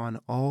call upon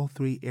all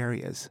three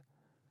areas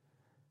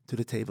to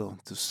the table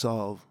to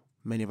solve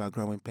many of our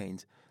growing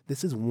pains.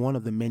 This is one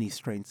of the many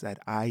strengths that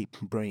I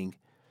bring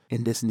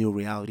in this new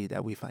reality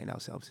that we find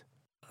ourselves.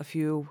 A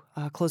few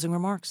closing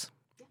remarks.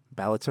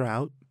 Ballots are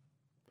out.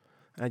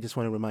 I just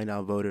want to remind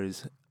our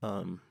voters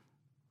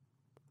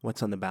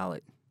what's on the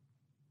ballot.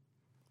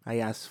 I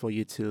ask for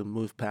you to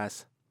move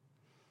past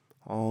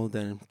all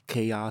the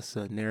chaos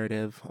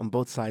narrative on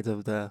both sides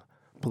of the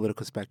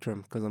political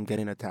spectrum, because I'm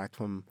getting attacked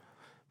from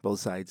both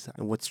sides.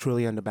 And what's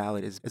truly on the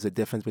ballot is a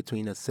difference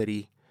between a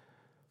city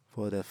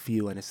for the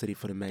few and a city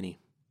for the many.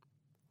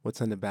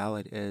 What's on the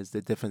ballot is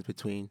the difference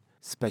between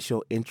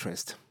special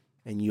interest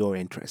and your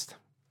interest.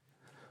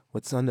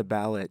 What's on the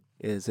ballot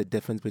is a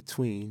difference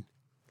between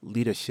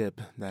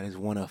leadership that is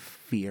one of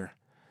fear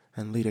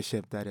and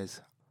leadership that is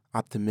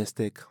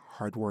optimistic,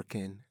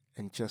 hardworking,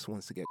 and just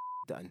wants to get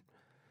done.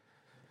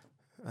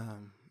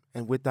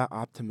 And with that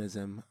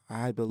optimism,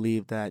 I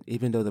believe that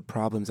even though the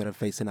problems that are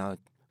facing our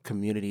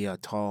community are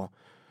tall,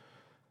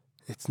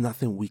 It's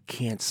nothing we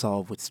can't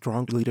solve with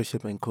strong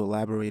leadership and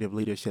collaborative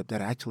leadership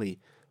that actually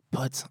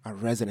puts our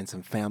residents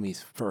and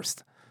families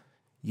first,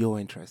 your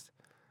interest.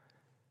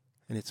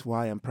 And it's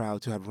why I'm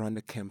proud to have run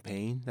the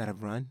campaign that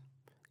I've run.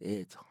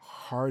 It's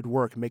hard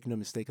work, make no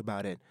mistake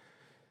about it,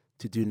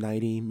 to do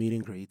 90 meet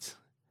and greets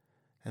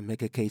and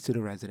make a case to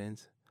the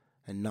residents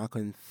and knock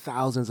on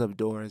thousands of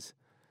doors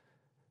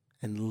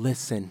and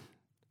listen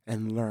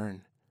and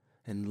learn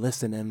and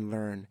listen and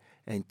learn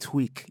and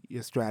tweak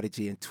your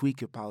strategy and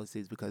tweak your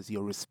policies because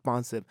you're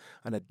responsive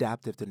and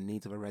adaptive to the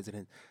needs of a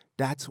resident.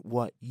 That's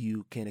what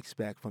you can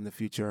expect from the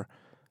future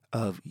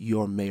of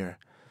your mayor.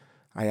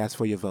 I ask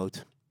for your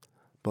vote,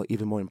 but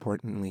even more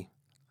importantly,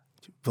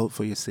 vote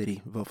for your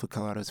city, vote for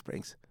Colorado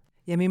Springs.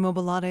 Yemi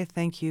Mobolade,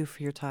 thank you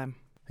for your time.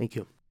 Thank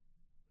you.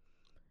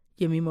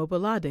 Yemi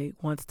Mobolade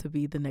wants to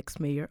be the next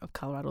mayor of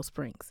Colorado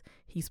Springs.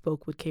 He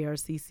spoke with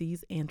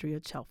KRCC's Andrea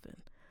Chelfin.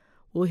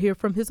 We'll hear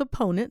from his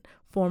opponent,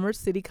 former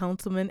city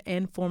councilman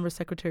and former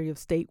Secretary of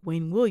State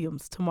Wayne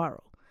Williams,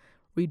 tomorrow.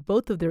 Read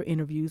both of their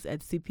interviews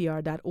at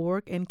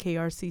cpr.org and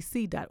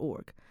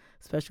krcc.org.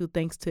 Special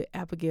thanks to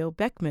Abigail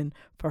Beckman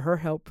for her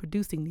help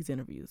producing these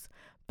interviews.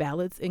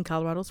 Ballots in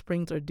Colorado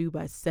Springs are due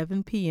by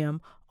 7 p.m.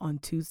 on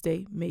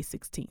Tuesday, May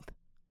 16th.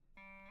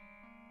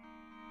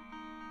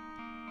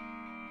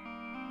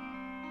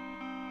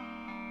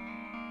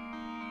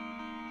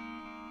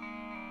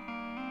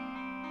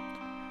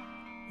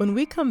 When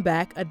we come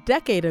back, a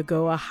decade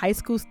ago, a high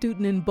school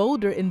student in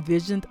Boulder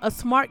envisioned a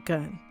smart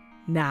gun.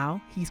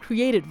 Now he's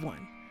created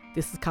one.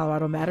 This is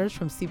Colorado Matters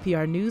from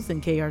CPR News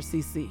and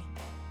KRCC.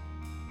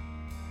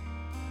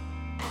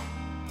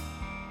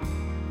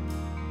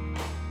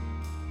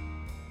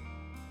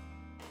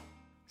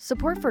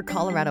 Support for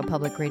Colorado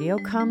Public Radio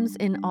comes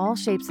in all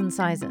shapes and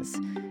sizes.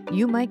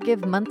 You might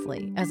give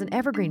monthly as an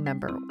evergreen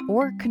member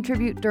or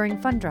contribute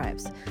during fund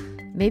drives.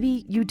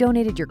 Maybe you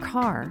donated your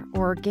car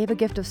or gave a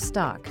gift of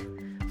stock.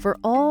 For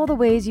all the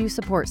ways you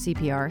support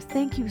CPR,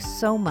 thank you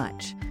so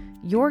much.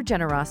 Your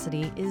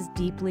generosity is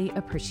deeply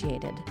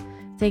appreciated.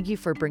 Thank you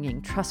for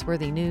bringing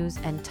trustworthy news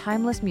and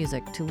timeless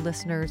music to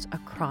listeners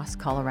across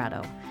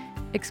Colorado.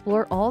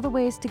 Explore all the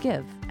ways to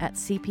give at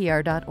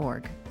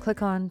cpr.org.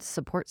 Click on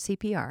Support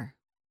CPR.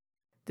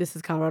 This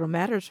is Colorado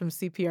Matters from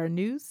CPR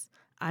News.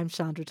 I'm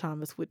Chandra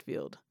Thomas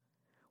Whitfield.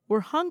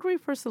 We're hungry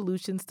for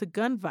solutions to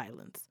gun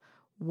violence.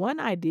 One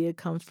idea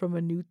comes from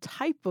a new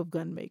type of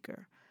gun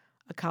maker.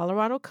 A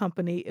Colorado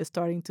company is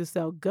starting to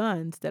sell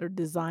guns that are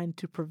designed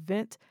to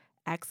prevent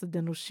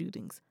accidental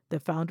shootings.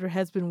 The founder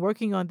has been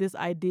working on this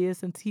idea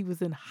since he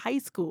was in high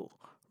school,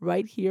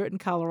 right here in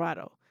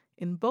Colorado,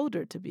 in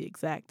Boulder to be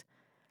exact.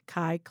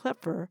 Kai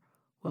Klepfer,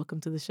 welcome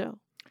to the show.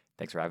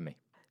 Thanks for having me.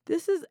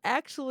 This is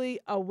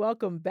actually a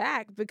welcome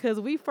back because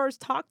we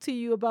first talked to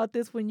you about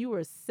this when you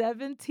were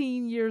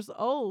 17 years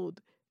old.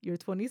 You're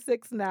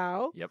 26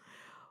 now. Yep.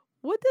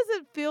 What does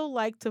it feel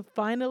like to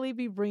finally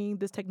be bringing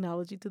this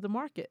technology to the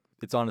market?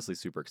 It's honestly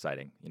super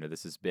exciting.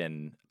 This has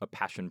been a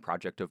passion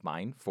project of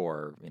mine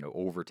for,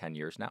 over 10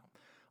 years now.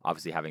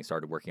 Obviously, having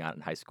started working on it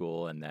in high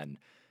school and then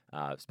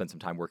spent some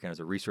time working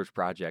as a research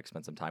project,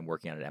 spent some time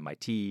working on it at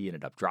MIT,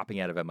 ended up dropping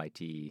out of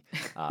MIT,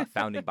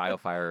 founding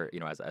BioFire,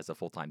 as a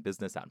full-time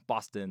business out in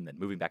Boston, then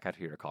moving back out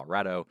here to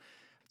Colorado.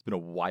 It's been a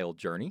wild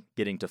journey.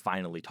 Getting to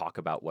finally talk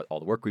about what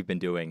all the work we've been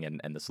doing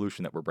and the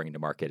solution that we're bringing to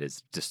market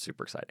is just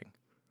super exciting.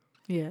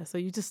 Yeah, so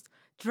you just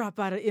drop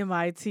out of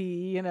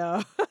MIT,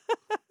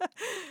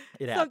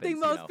 It happens, something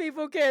most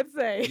people can't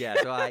say. Yeah,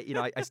 so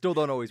I still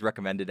don't always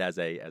recommend it as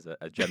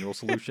a general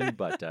solution,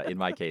 but in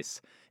my case,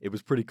 it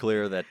was pretty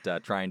clear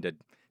that trying to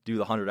do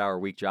the 100-hour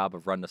week job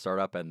of running a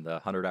startup and the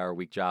 100-hour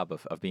week job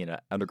of being an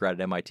undergrad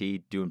at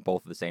MIT, doing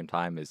both at the same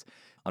time is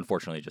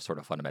unfortunately just sort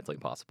of fundamentally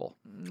impossible.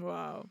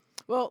 Wow.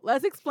 Well,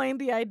 let's explain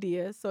the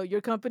idea. So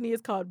your company is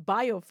called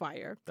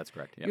BioFire. That's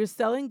correct. Yeah. You're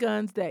selling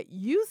guns that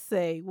you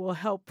say will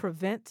help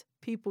prevent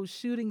people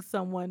shooting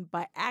someone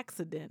by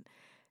accident.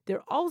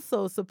 They're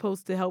also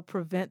supposed to help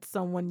prevent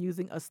someone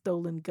using a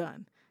stolen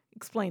gun.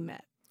 Explain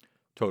that.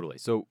 Totally.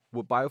 So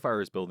what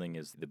BioFire is building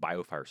is the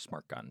BioFire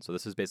Smart Gun. So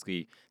this is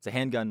basically, it's a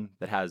handgun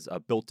that has a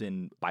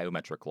built-in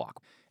biometric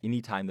lock.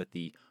 Anytime that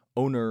the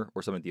owner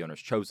or someone the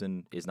owner's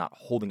chosen is not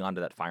holding onto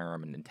that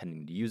firearm and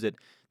intending to use it,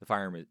 the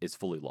firearm is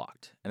fully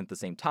locked. And at the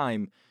same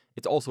time,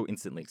 it's also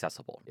instantly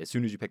accessible. As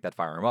soon as you pick that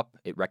firearm up,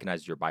 it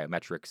recognizes your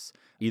biometrics,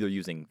 either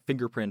using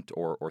fingerprint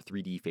or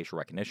 3D facial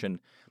recognition,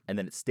 and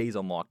then it stays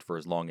unlocked for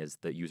as long as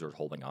the user is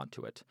holding on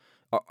to it.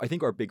 I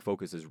think our big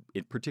focus is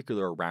in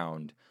particular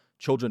around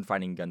children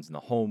finding guns in the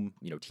home,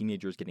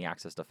 teenagers getting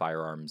access to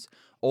firearms,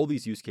 all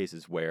these use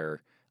cases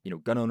where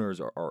gun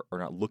owners are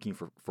not looking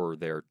for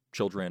their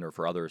children or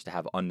for others to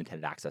have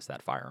unintended access to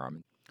that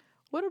firearm.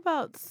 What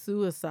about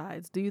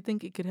suicides? Do you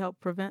think it could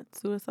help prevent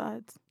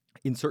suicides?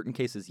 In certain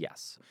cases,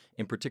 yes.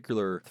 In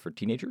particular for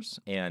teenagers.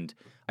 And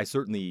I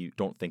certainly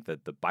don't think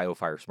that the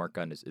BioFire Smart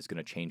Gun is going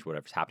to change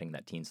whatever's happening in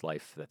that teen's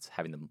life that's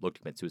having them look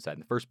to commit suicide in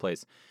the first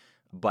place.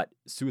 But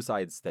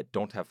suicides that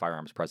don't have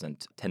firearms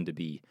present tend to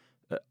be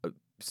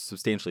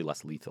substantially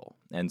less lethal.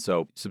 And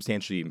so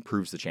substantially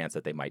improves the chance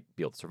that they might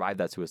be able to survive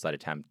that suicide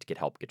attempt, get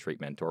help, get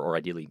treatment, or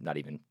ideally not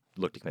even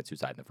look to commit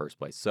suicide in the first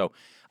place. So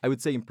I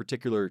would say in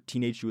particular,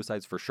 teenage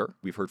suicides for sure.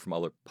 We've heard from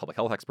other public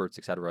health experts,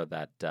 et cetera,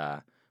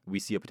 that we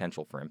see a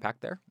potential for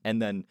impact there.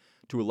 And then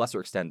to a lesser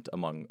extent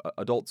among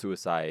adult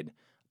suicide,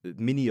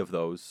 many of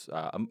those,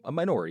 a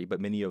minority, but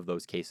many of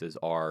those cases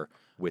are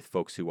with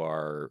folks who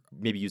are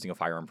maybe using a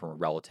firearm from a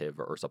relative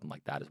or something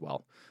like that as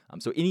well.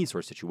 So any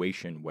sort of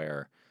situation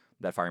where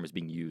that firearm is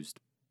being used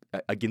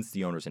against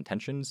the owner's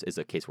intentions is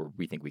a case where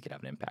we think we could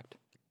have an impact.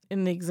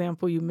 In the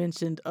example you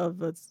mentioned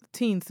of a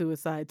teen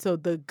suicide, so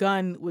the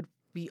gun would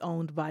be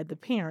owned by the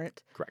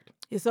parent. Correct.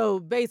 So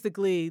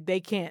basically, they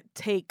can't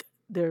take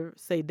their,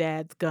 say,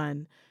 dad's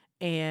gun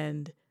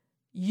and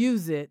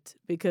use it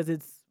because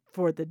it's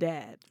for the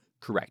dad.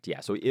 Correct,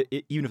 yeah. So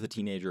even if the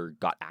teenager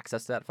got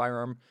access to that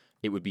firearm,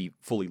 it would be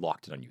fully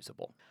locked and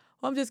unusable.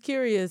 Well, I'm just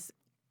curious,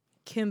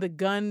 can the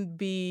gun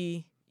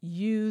be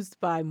used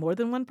by more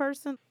than one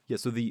person? Yeah,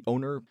 so the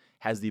owner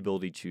has the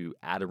ability to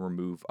add and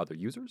remove other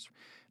users,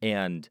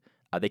 and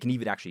they can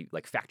even actually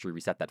factory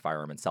reset that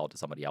firearm and sell it to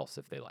somebody else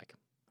if they like.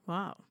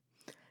 Wow.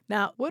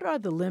 Now, what are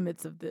the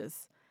limits of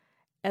this?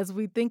 As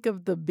we think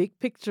of the big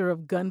picture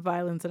of gun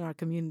violence in our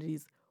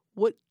communities,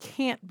 what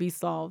can't be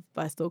solved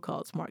by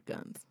so-called smart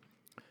guns?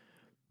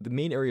 The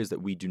main areas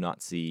that we do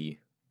not see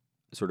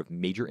sort of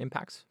major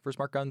impacts for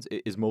smart guns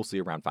is mostly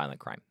around violent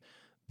crime.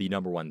 The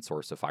number one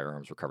source of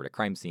firearms recovered at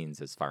crime scenes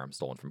is firearms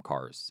stolen from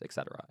cars, et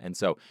cetera. And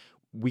so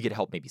we could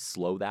help maybe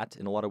slow that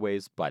in a lot of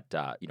ways, but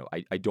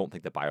I don't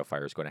think that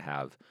BioFire is going to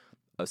have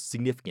a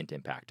significant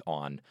impact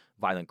on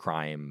violent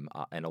crime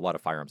and a lot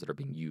of firearms that are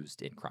being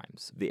used in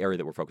crimes. The area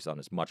that we're focused on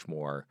is much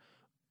more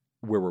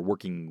where we're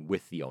working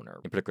with the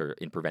owner, in particular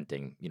in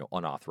preventing,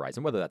 unauthorized,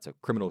 and whether that's a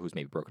criminal who's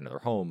maybe broken into their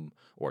home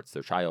or it's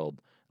their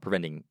child,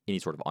 preventing any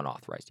sort of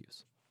unauthorized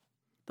use.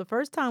 The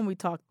first time we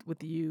talked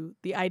with you,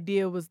 the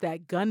idea was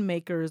that gun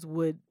makers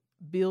would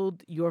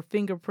build your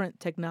fingerprint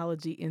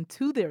technology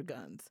into their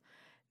guns.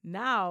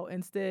 Now,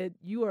 instead,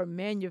 you are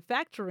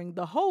manufacturing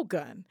the whole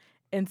gun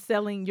and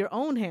selling your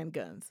own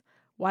handguns.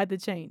 Why the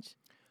change?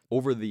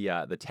 Over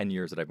the 10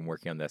 years that I've been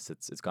working on this,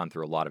 it's gone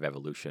through a lot of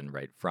evolution,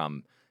 right?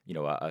 From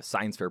a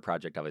science fair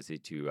project, obviously,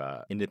 to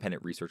an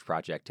independent research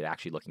project, to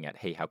actually looking at,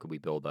 hey, how could we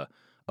build a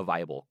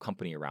viable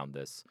company around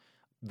this?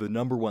 The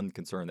number one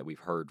concern that we've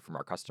heard from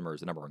our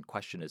customers, the number one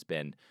question has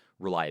been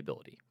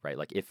reliability, right?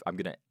 Like if I'm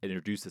going to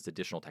introduce this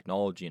additional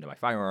technology into my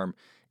firearm,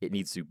 it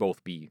needs to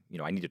both be,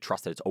 I need to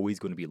trust that it's always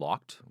going to be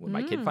locked when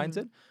my kid finds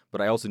it,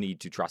 but I also need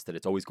to trust that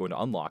it's always going to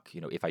unlock,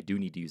 if I do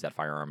need to use that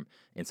firearm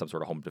in some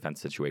sort of home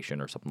defense situation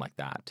or something like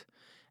that.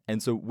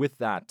 And so with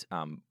that,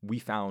 we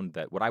found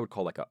that what I would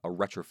call like a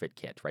retrofit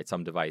kit, right?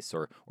 Some device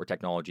or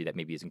technology that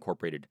maybe is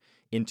incorporated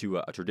into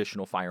a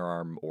traditional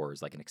firearm or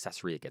is like an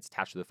accessory that gets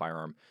attached to the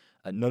firearm.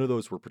 None of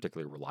those were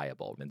particularly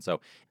reliable. And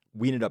so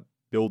we ended up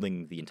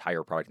building the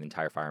entire product, the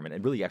entire firearm,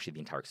 and really actually the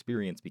entire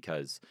experience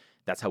because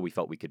that's how we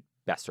felt we could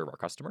best serve our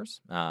customers.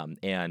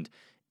 And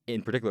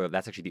in particular,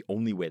 that's actually the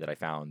only way that I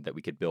found that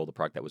we could build a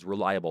product that was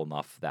reliable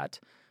enough that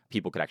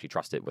people could actually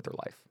trust it with their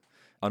life.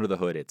 Under the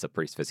hood, it's a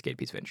pretty sophisticated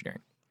piece of engineering.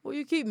 Well,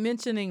 you keep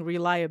mentioning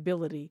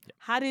reliability.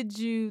 How did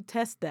you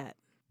test that?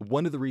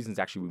 One of the reasons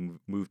actually we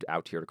moved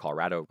out here to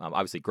Colorado,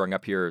 obviously growing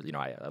up here,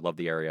 I love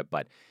the area,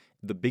 but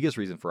the biggest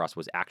reason for us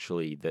was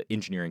actually the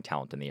engineering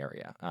talent in the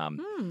area.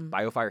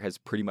 BioFire has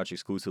pretty much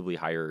exclusively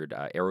hired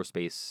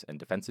aerospace and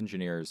defense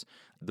engineers.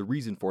 The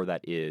reason for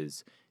that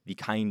is the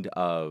kind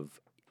of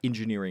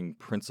engineering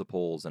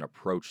principles and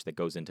approach that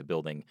goes into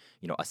building,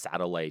 a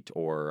satellite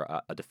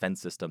or a defense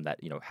system that,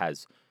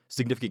 has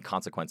significant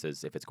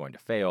consequences if it's going to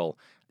fail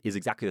is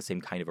exactly the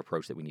same kind of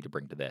approach that we need to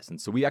bring to this. And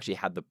so we actually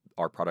had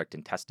our product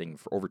in testing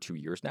for over 2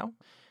 years now.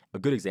 A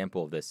good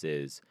example of this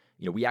is,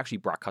 we actually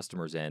brought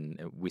customers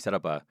in. We set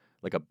up a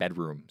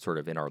bedroom sort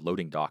of in our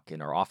loading dock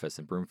in our office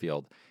in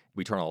Broomfield.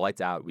 We turn all the lights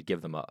out. We'd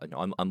give them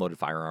an unloaded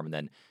firearm, and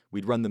then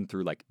we'd run them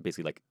through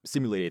basically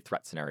simulated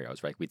threat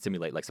scenarios, right? We'd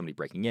simulate somebody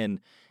breaking in.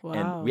 Wow.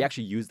 And we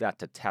actually use that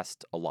to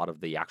test a lot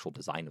of the actual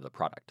design of the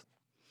product.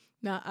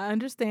 Now, I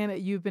understand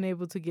that you've been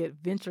able to get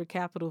venture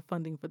capital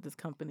funding for this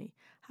company.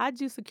 How'd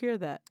you secure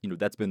that?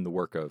 That's been the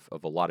work of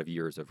a lot of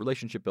years of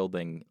relationship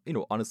building.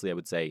 Honestly, I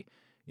would say,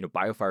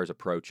 BioFire's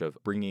approach of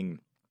bringing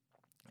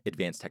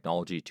advanced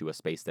technology to a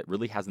space that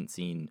really hasn't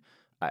seen,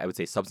 I would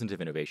say,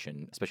 substantive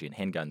innovation, especially in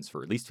handguns,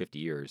 for at least 50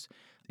 years,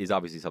 is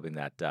obviously something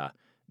that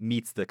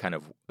meets the kind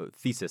of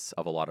thesis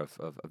of a lot of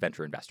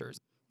venture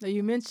investors. Now,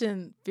 you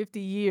mentioned 50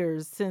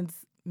 years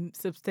since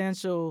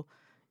substantial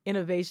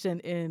innovation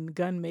in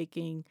gun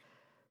making.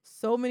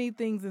 So many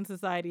things in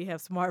society have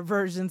smart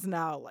versions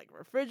now, like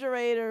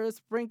refrigerators,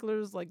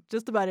 sprinklers, like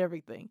just about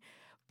everything.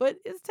 But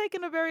it's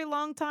taken a very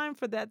long time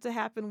for that to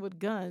happen with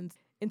guns.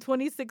 In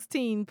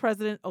 2016,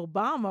 President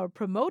Obama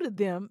promoted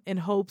them in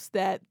hopes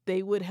that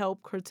they would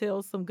help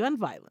curtail some gun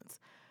violence.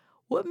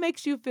 What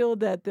makes you feel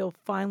that they'll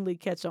finally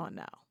catch on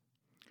now?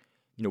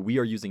 we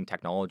are using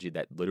technology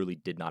that literally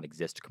did not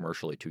exist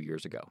commercially 2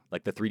 years ago.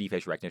 Like the 3D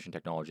facial recognition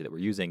technology that we're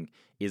using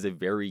is a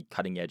very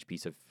cutting edge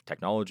piece of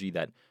technology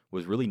that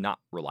was really not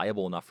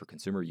reliable enough for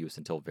consumer use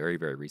until very,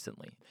 very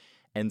recently.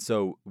 And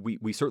so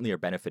we certainly are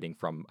benefiting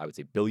from, I would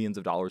say, billions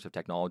of dollars of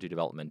technology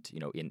development,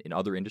 in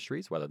other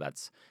industries, whether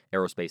that's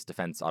aerospace,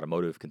 defense,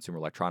 automotive, consumer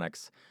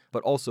electronics.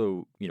 But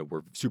also,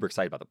 we're super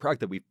excited about the product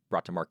that we've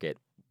brought to market.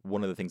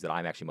 One of the things that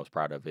I'm actually most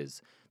proud of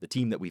is the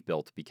team that we've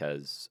built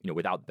because,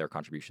 without their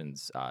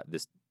contributions,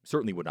 this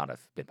certainly would not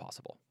have been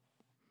possible.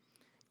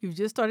 You've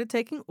just started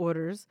taking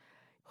orders.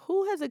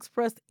 Who has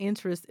expressed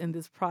interest in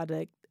this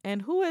product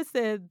and who has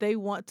said they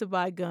want to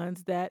buy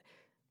guns that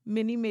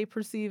many may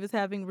perceive as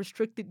having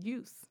restricted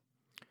use?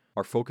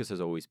 Our focus has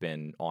always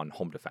been on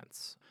home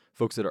defense.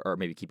 Folks that are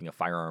maybe keeping a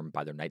firearm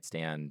by their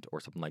nightstand or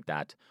something like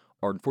that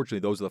are, unfortunately,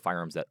 those are the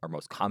firearms that are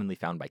most commonly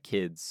found by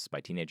kids, by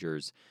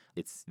teenagers.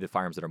 It's the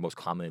firearms that are most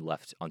commonly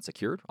left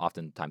unsecured,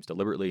 oftentimes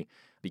deliberately,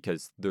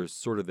 because there's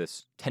sort of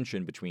this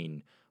tension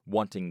between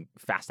wanting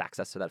fast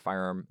access to that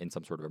firearm in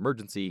some sort of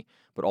emergency,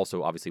 but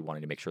also obviously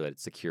wanting to make sure that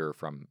it's secure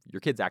from your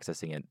kids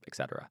accessing it, et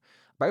cetera.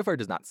 BioFire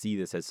does not see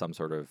this as some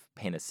sort of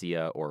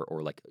panacea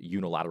or like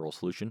unilateral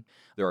solution.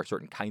 There are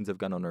certain kinds of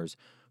gun owners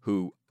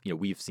who,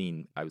 we've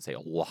seen, I would say, a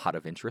lot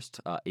of interest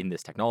in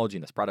this technology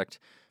and this product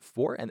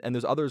for, and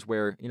there's others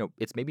where,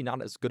 it's maybe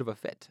not as good of a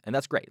fit. And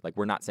that's great. Like,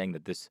 we're not saying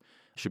that this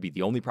should be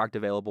the only product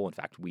available. In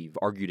fact, we've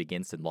argued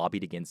against and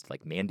lobbied against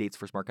like mandates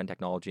for smart gun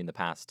technology in the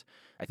past.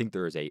 I think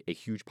there is a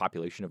huge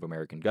population of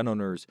American gun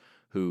owners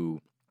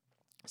who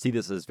see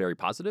this as very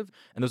positive,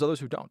 and there's others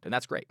who don't. And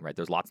that's great, right?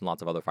 There's lots and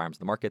lots of other firearms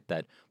in the market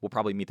that will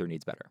probably meet their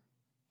needs better.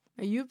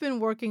 You've been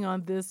working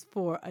on this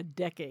for a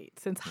decade,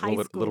 since high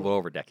school. A little bit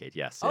over a decade,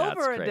 yes. Yeah,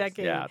 over a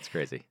decade. Yeah, it's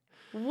crazy.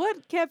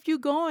 What kept you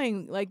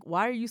going? Like,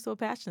 why are you so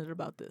passionate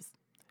about this?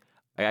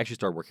 I actually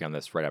started working on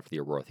this right after the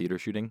Aurora Theater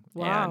shooting.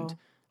 Wow. And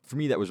for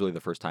me, that was really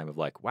the first time of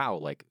like, wow,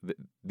 like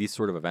these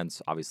sort of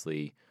events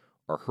obviously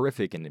are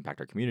horrific and impact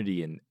our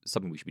community and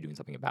something we should be doing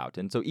something about.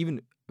 And so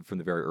even from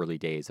the very early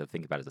days of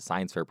thinking about it as a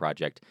science fair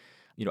project,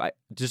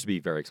 just to be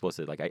very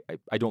explicit, like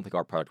I don't think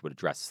our product would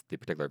address the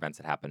particular events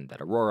that happened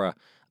at Aurora.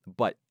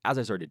 But as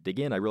I started to dig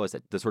in, I realized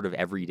that the sort of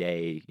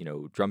everyday,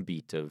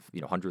 drumbeat of,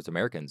 hundreds of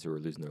Americans who are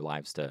losing their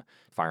lives to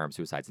firearm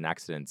suicides and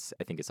accidents,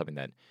 I think is something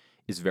that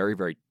is very,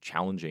 very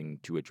challenging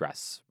to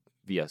address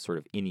via sort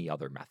of any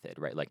other method,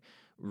 right? Like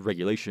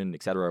regulation,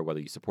 et cetera,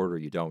 whether you support it or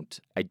you don't.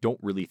 I don't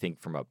really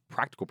think from a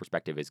practical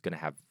perspective is going to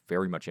have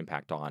very much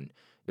impact on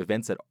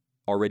events that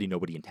already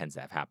nobody intends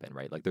to have happen,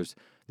 right? Like there's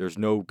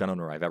no gun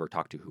owner I've ever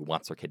talked to who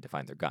wants their kid to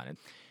find their gun.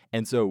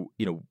 And so,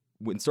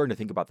 when starting to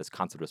think about this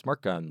concept of a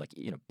smart gun, like,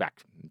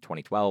 back in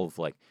 2012,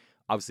 like,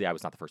 obviously I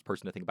was not the first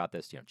person to think about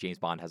this. James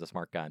Bond has a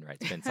smart gun, right?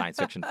 It's been science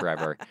fiction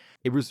forever.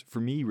 It was, for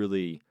me,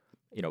 really,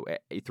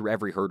 through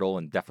every hurdle,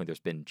 and definitely there's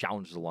been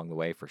challenges along the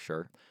way for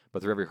sure,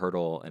 but through every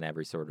hurdle and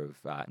every sort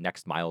of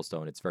next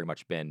milestone, it's very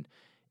much been,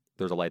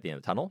 there's a light at the end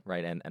of the tunnel,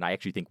 right? And I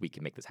actually think we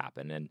can make this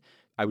happen. And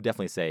I would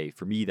definitely say,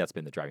 for me, that's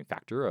been the driving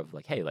factor of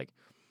like, hey, like,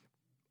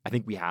 I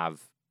think we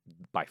have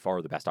by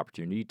far the best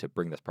opportunity to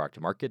bring this product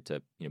to market,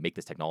 to make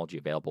this technology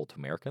available to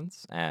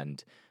Americans.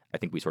 And I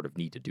think we sort of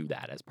need to do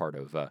that as part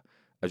of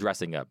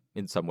addressing a,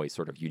 in some ways,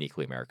 sort of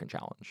uniquely American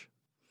challenge.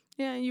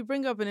 Yeah, and you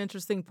bring up an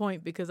interesting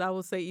point because I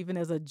will say, even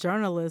as a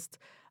journalist,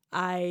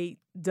 I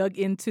dug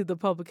into the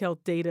public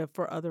health data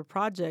for other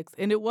projects,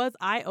 and it was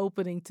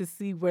eye-opening to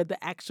see where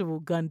the actual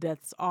gun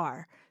deaths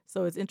are.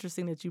 So it's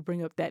interesting that you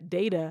bring up that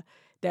data,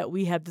 that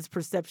we have this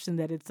perception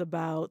that it's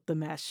about the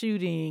mass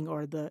shooting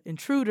or the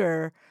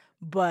intruder.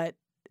 But,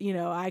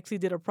 I actually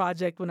did a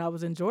project when I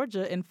was in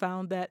Georgia and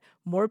found that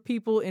more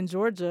people in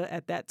Georgia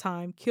at that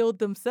time killed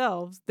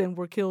themselves than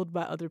were killed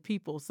by other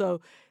people. So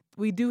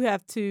we do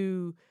have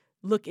to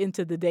look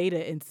into the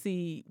data and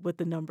see what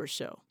the numbers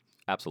show.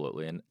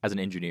 Absolutely. And as an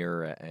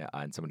engineer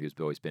and someone who's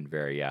always been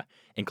very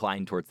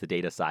inclined towards the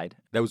data side,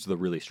 that was the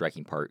really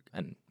striking part.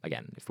 And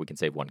again, if we can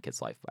save one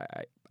kid's life,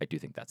 I do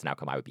think that's an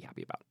outcome I would be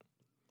happy about.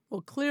 Well,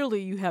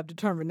 clearly you have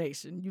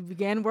determination. You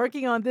began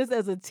working on this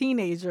as a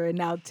teenager, and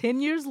now 10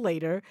 years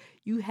later,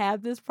 you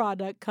have this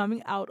product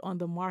coming out on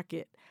the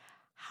market.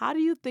 How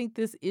do you think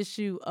this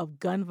issue of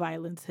gun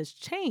violence has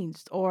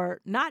changed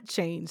or not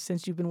changed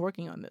since you've been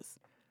working on this?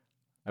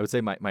 I would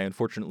say my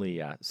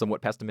unfortunately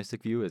somewhat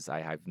pessimistic view is I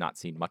have not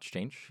seen much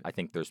change. I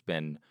think there's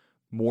been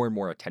more and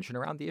more attention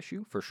around the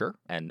issue, for sure,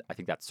 and I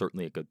think that's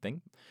certainly a good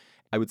thing.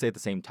 I would say at the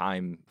same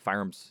time,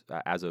 firearms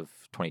as of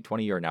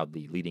 2020 are now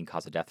the leading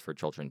cause of death for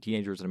children and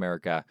teenagers in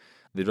America.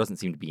 There doesn't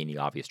seem to be any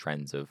obvious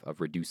trends of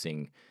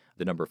reducing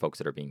the number of folks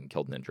that are being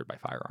killed and injured by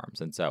firearms.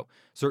 And so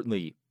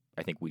certainly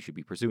I think we should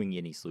be pursuing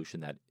any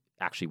solution that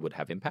actually would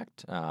have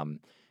impact.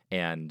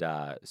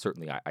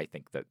 Certainly I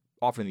think that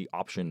offering the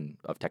option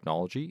of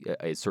technology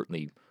is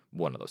certainly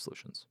one of those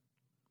solutions.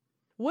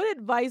 What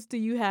advice do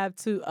you have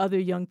to other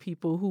young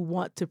people who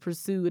want to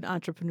pursue an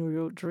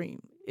entrepreneurial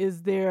dream?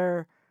 Is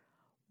there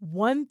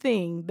one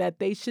thing that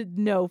they should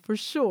know for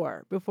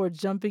sure before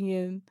jumping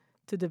in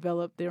to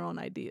develop their own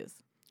ideas?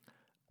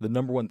 The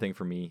number one thing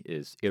for me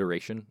is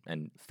iteration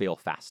and fail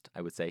fast,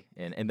 I would say.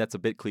 And that's a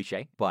bit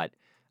cliche, but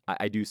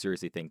I do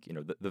seriously think,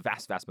 the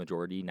vast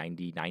majority,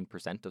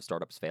 99% of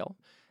startups fail.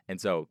 And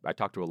so I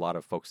talked to a lot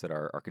of folks that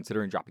are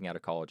considering dropping out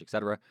of college, et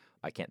cetera.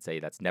 I can't say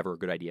that's never a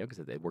good idea because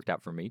it worked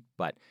out for me.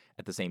 But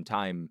at the same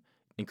time,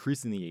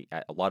 increasingly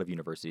at a lot of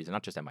universities, and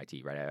not just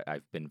MIT, right?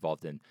 I've been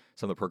involved in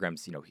some of the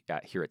programs,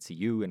 here at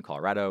CU in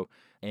Colorado.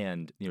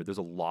 And, there's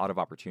a lot of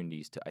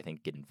opportunities to, I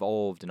think, get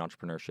involved in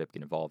entrepreneurship,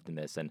 get involved in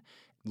this, and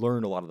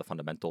learn a lot of the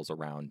fundamentals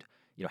around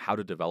how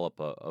to develop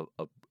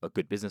a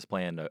good business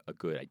plan, a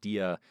good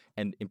idea,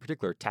 and in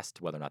particular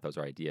test whether or not those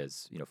are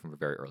ideas, from a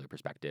very early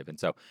perspective. And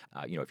so,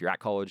 if you're at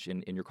college,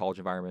 in your college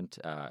environment,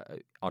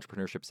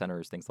 entrepreneurship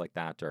centers, things like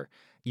that, or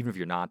even if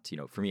you're not,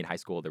 for me in high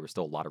school, there was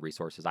still a lot of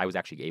resources. I was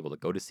actually able to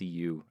go to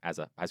CU as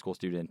a high school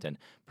student and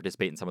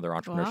participate in some of their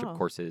entrepreneurship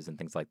courses and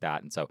things like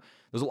that. And so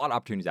there's a lot of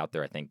opportunities out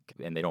there, I think,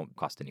 and they don't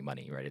cost any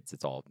money, right?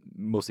 It's all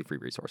mostly free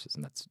resources.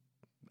 And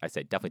I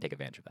say definitely take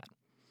advantage of that.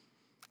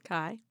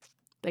 Kai,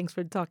 thanks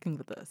for talking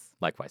with us.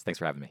 Likewise. Thanks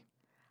for having me.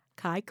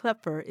 Kai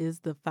Klepfer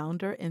is the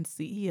founder and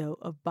CEO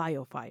of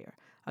BioFire,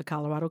 a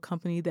Colorado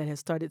company that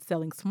has started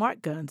selling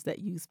smart guns that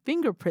use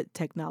fingerprint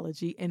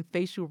technology and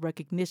facial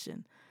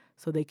recognition,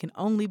 so they can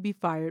only be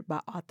fired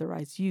by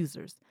authorized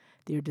users.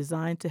 They are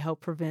designed to help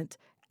prevent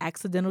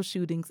accidental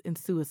shootings and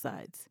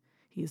suicides.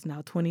 He is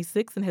now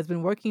 26 and has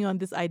been working on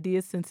this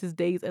idea since his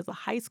days as a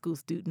high school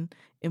student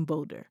in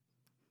Boulder.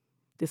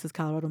 This is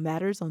Colorado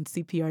Matters on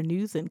CPR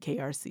News and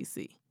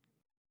KRCC.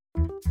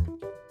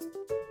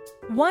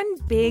 One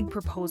big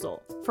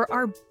proposal for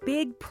our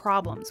big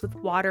problems with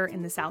water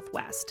in the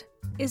Southwest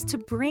is to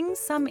bring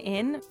some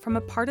in from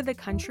a part of the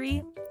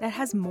country that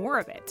has more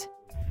of it.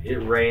 It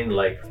rained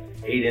like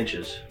 8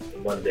 inches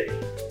in one day.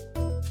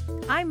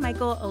 I'm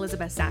Michael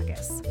Elizabeth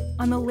Sakis.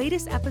 On the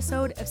latest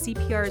episode of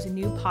CPR's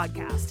new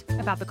podcast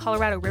about the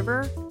Colorado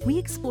River, we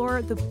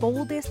explore the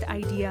boldest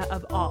idea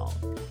of all.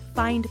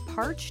 Find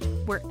Parched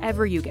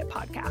wherever you get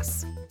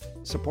podcasts.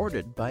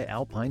 Supported by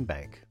Alpine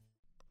Bank.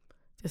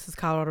 This is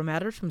Colorado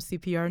Matters from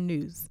CPR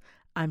News.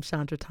 I'm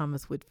Chandra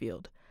Thomas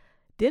Whitfield.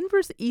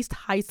 Denver's East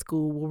High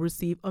School will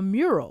receive a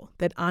mural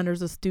that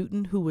honors a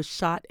student who was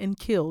shot and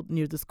killed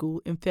near the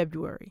school in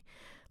February.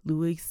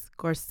 Luis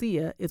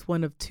Garcia is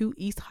one of 2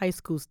 East High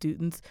School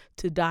students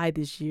to die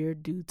this year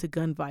due to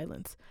gun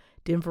violence.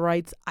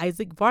 Denverite's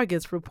Isaac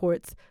Vargas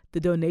reports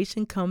the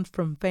donation comes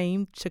from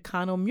famed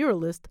Chicano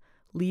muralist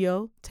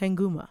Leo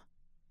Tanguma.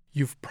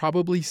 You've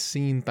probably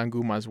seen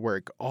Tanguma's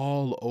work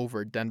all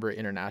over Denver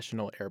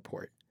International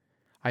Airport.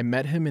 I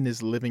met him in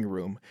his living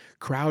room,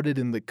 crowded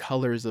in the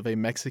colors of a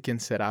Mexican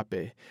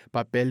serape,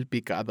 papel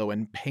picado,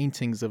 and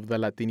paintings of the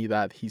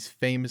Latinidad he's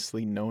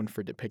famously known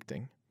for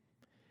depicting.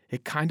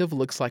 It kind of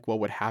looks like what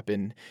would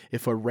happen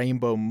if a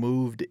rainbow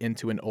moved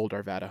into an old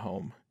Arvada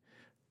home.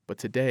 But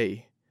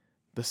today,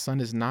 the sun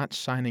is not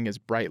shining as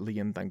brightly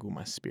in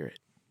Tanguma's spirit.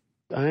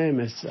 I am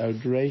as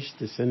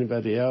outraged as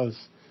anybody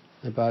else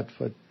about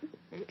what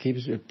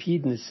keeps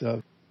repeating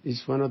itself.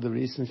 Is one of the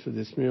reasons for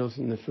these murals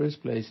in the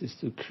first place is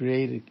to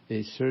create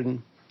a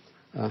certain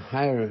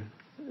higher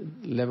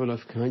level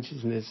of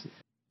consciousness.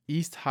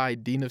 East High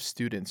Dean of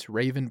Students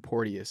Raven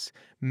Porteous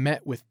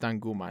met with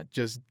Tanguma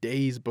just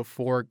days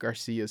before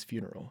Garcia's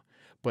funeral,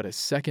 but a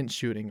second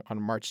shooting on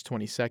March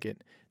 22nd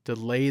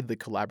delayed the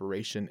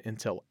collaboration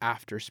until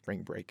after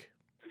spring break.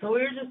 So we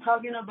were just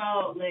talking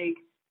about,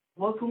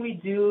 what can we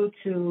do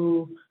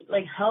to,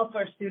 help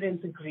our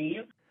students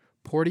grieve?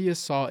 Porteous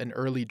saw an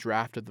early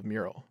draft of the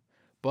mural,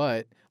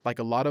 but, like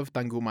a lot of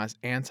Tanguma's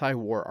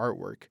anti-war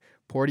artwork,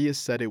 Porteous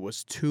said it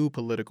was too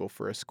political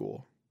for a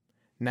school.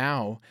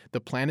 Now, the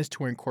plan is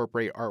to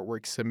incorporate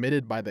artwork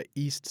submitted by the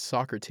East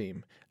soccer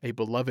team, a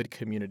beloved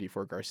community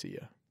for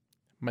Garcia.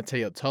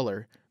 Mateo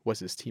Tuller was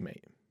his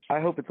teammate. I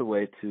hope it's a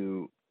way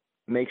to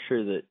make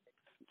sure that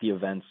the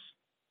events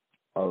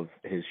of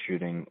his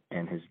shooting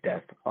and his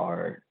death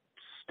are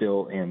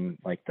still in,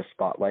 the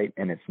spotlight,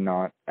 and it's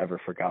not ever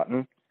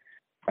forgotten.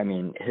 I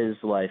mean, his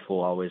life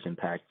will always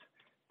impact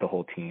the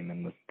whole team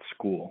and the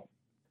school.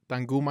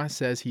 Tanguma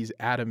says he's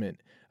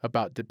adamant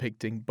about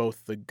depicting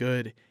both the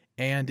good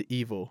and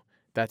evil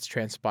that's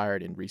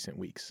transpired in recent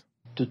weeks.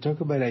 To talk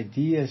about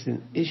ideas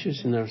and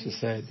issues in our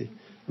society.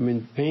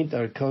 Paint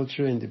our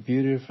culture and the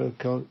beauty of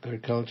our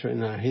culture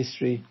and our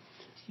history,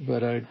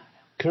 but our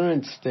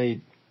current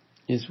state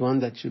is one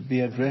that should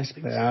be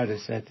addressed by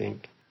artists, I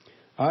think.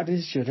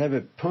 Artists should have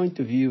a point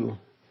of view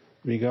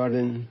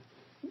regarding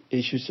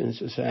issues in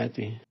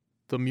society.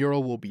 The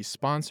mural will be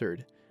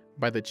sponsored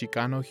by the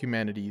Chicano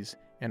Humanities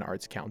and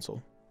Arts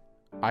Council.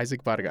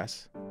 Isaac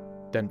Vargas,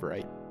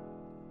 Denverite.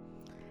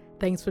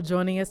 Thanks for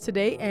joining us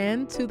today,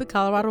 and to the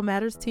Colorado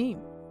Matters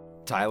team.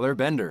 Tyler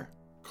Bender.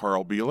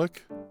 Carl Bielik.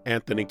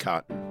 Anthony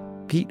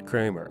Cotton. Pete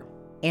Kramer.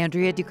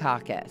 Andrea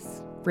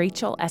Dukakis.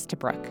 Rachel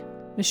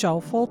Estabrook.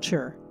 Michelle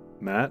Fulcher.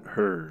 Matt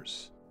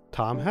Hers.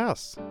 Tom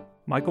Hess.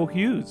 Michael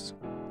Hughes.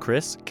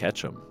 Chris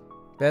Ketchum.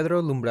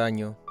 Pedro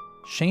Lumbraño.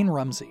 Shane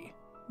Rumsey.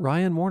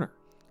 Ryan Warner.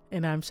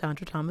 And I'm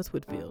Chandra Thomas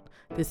Whitfield.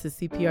 This is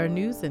CPR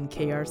News and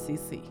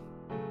KRCC.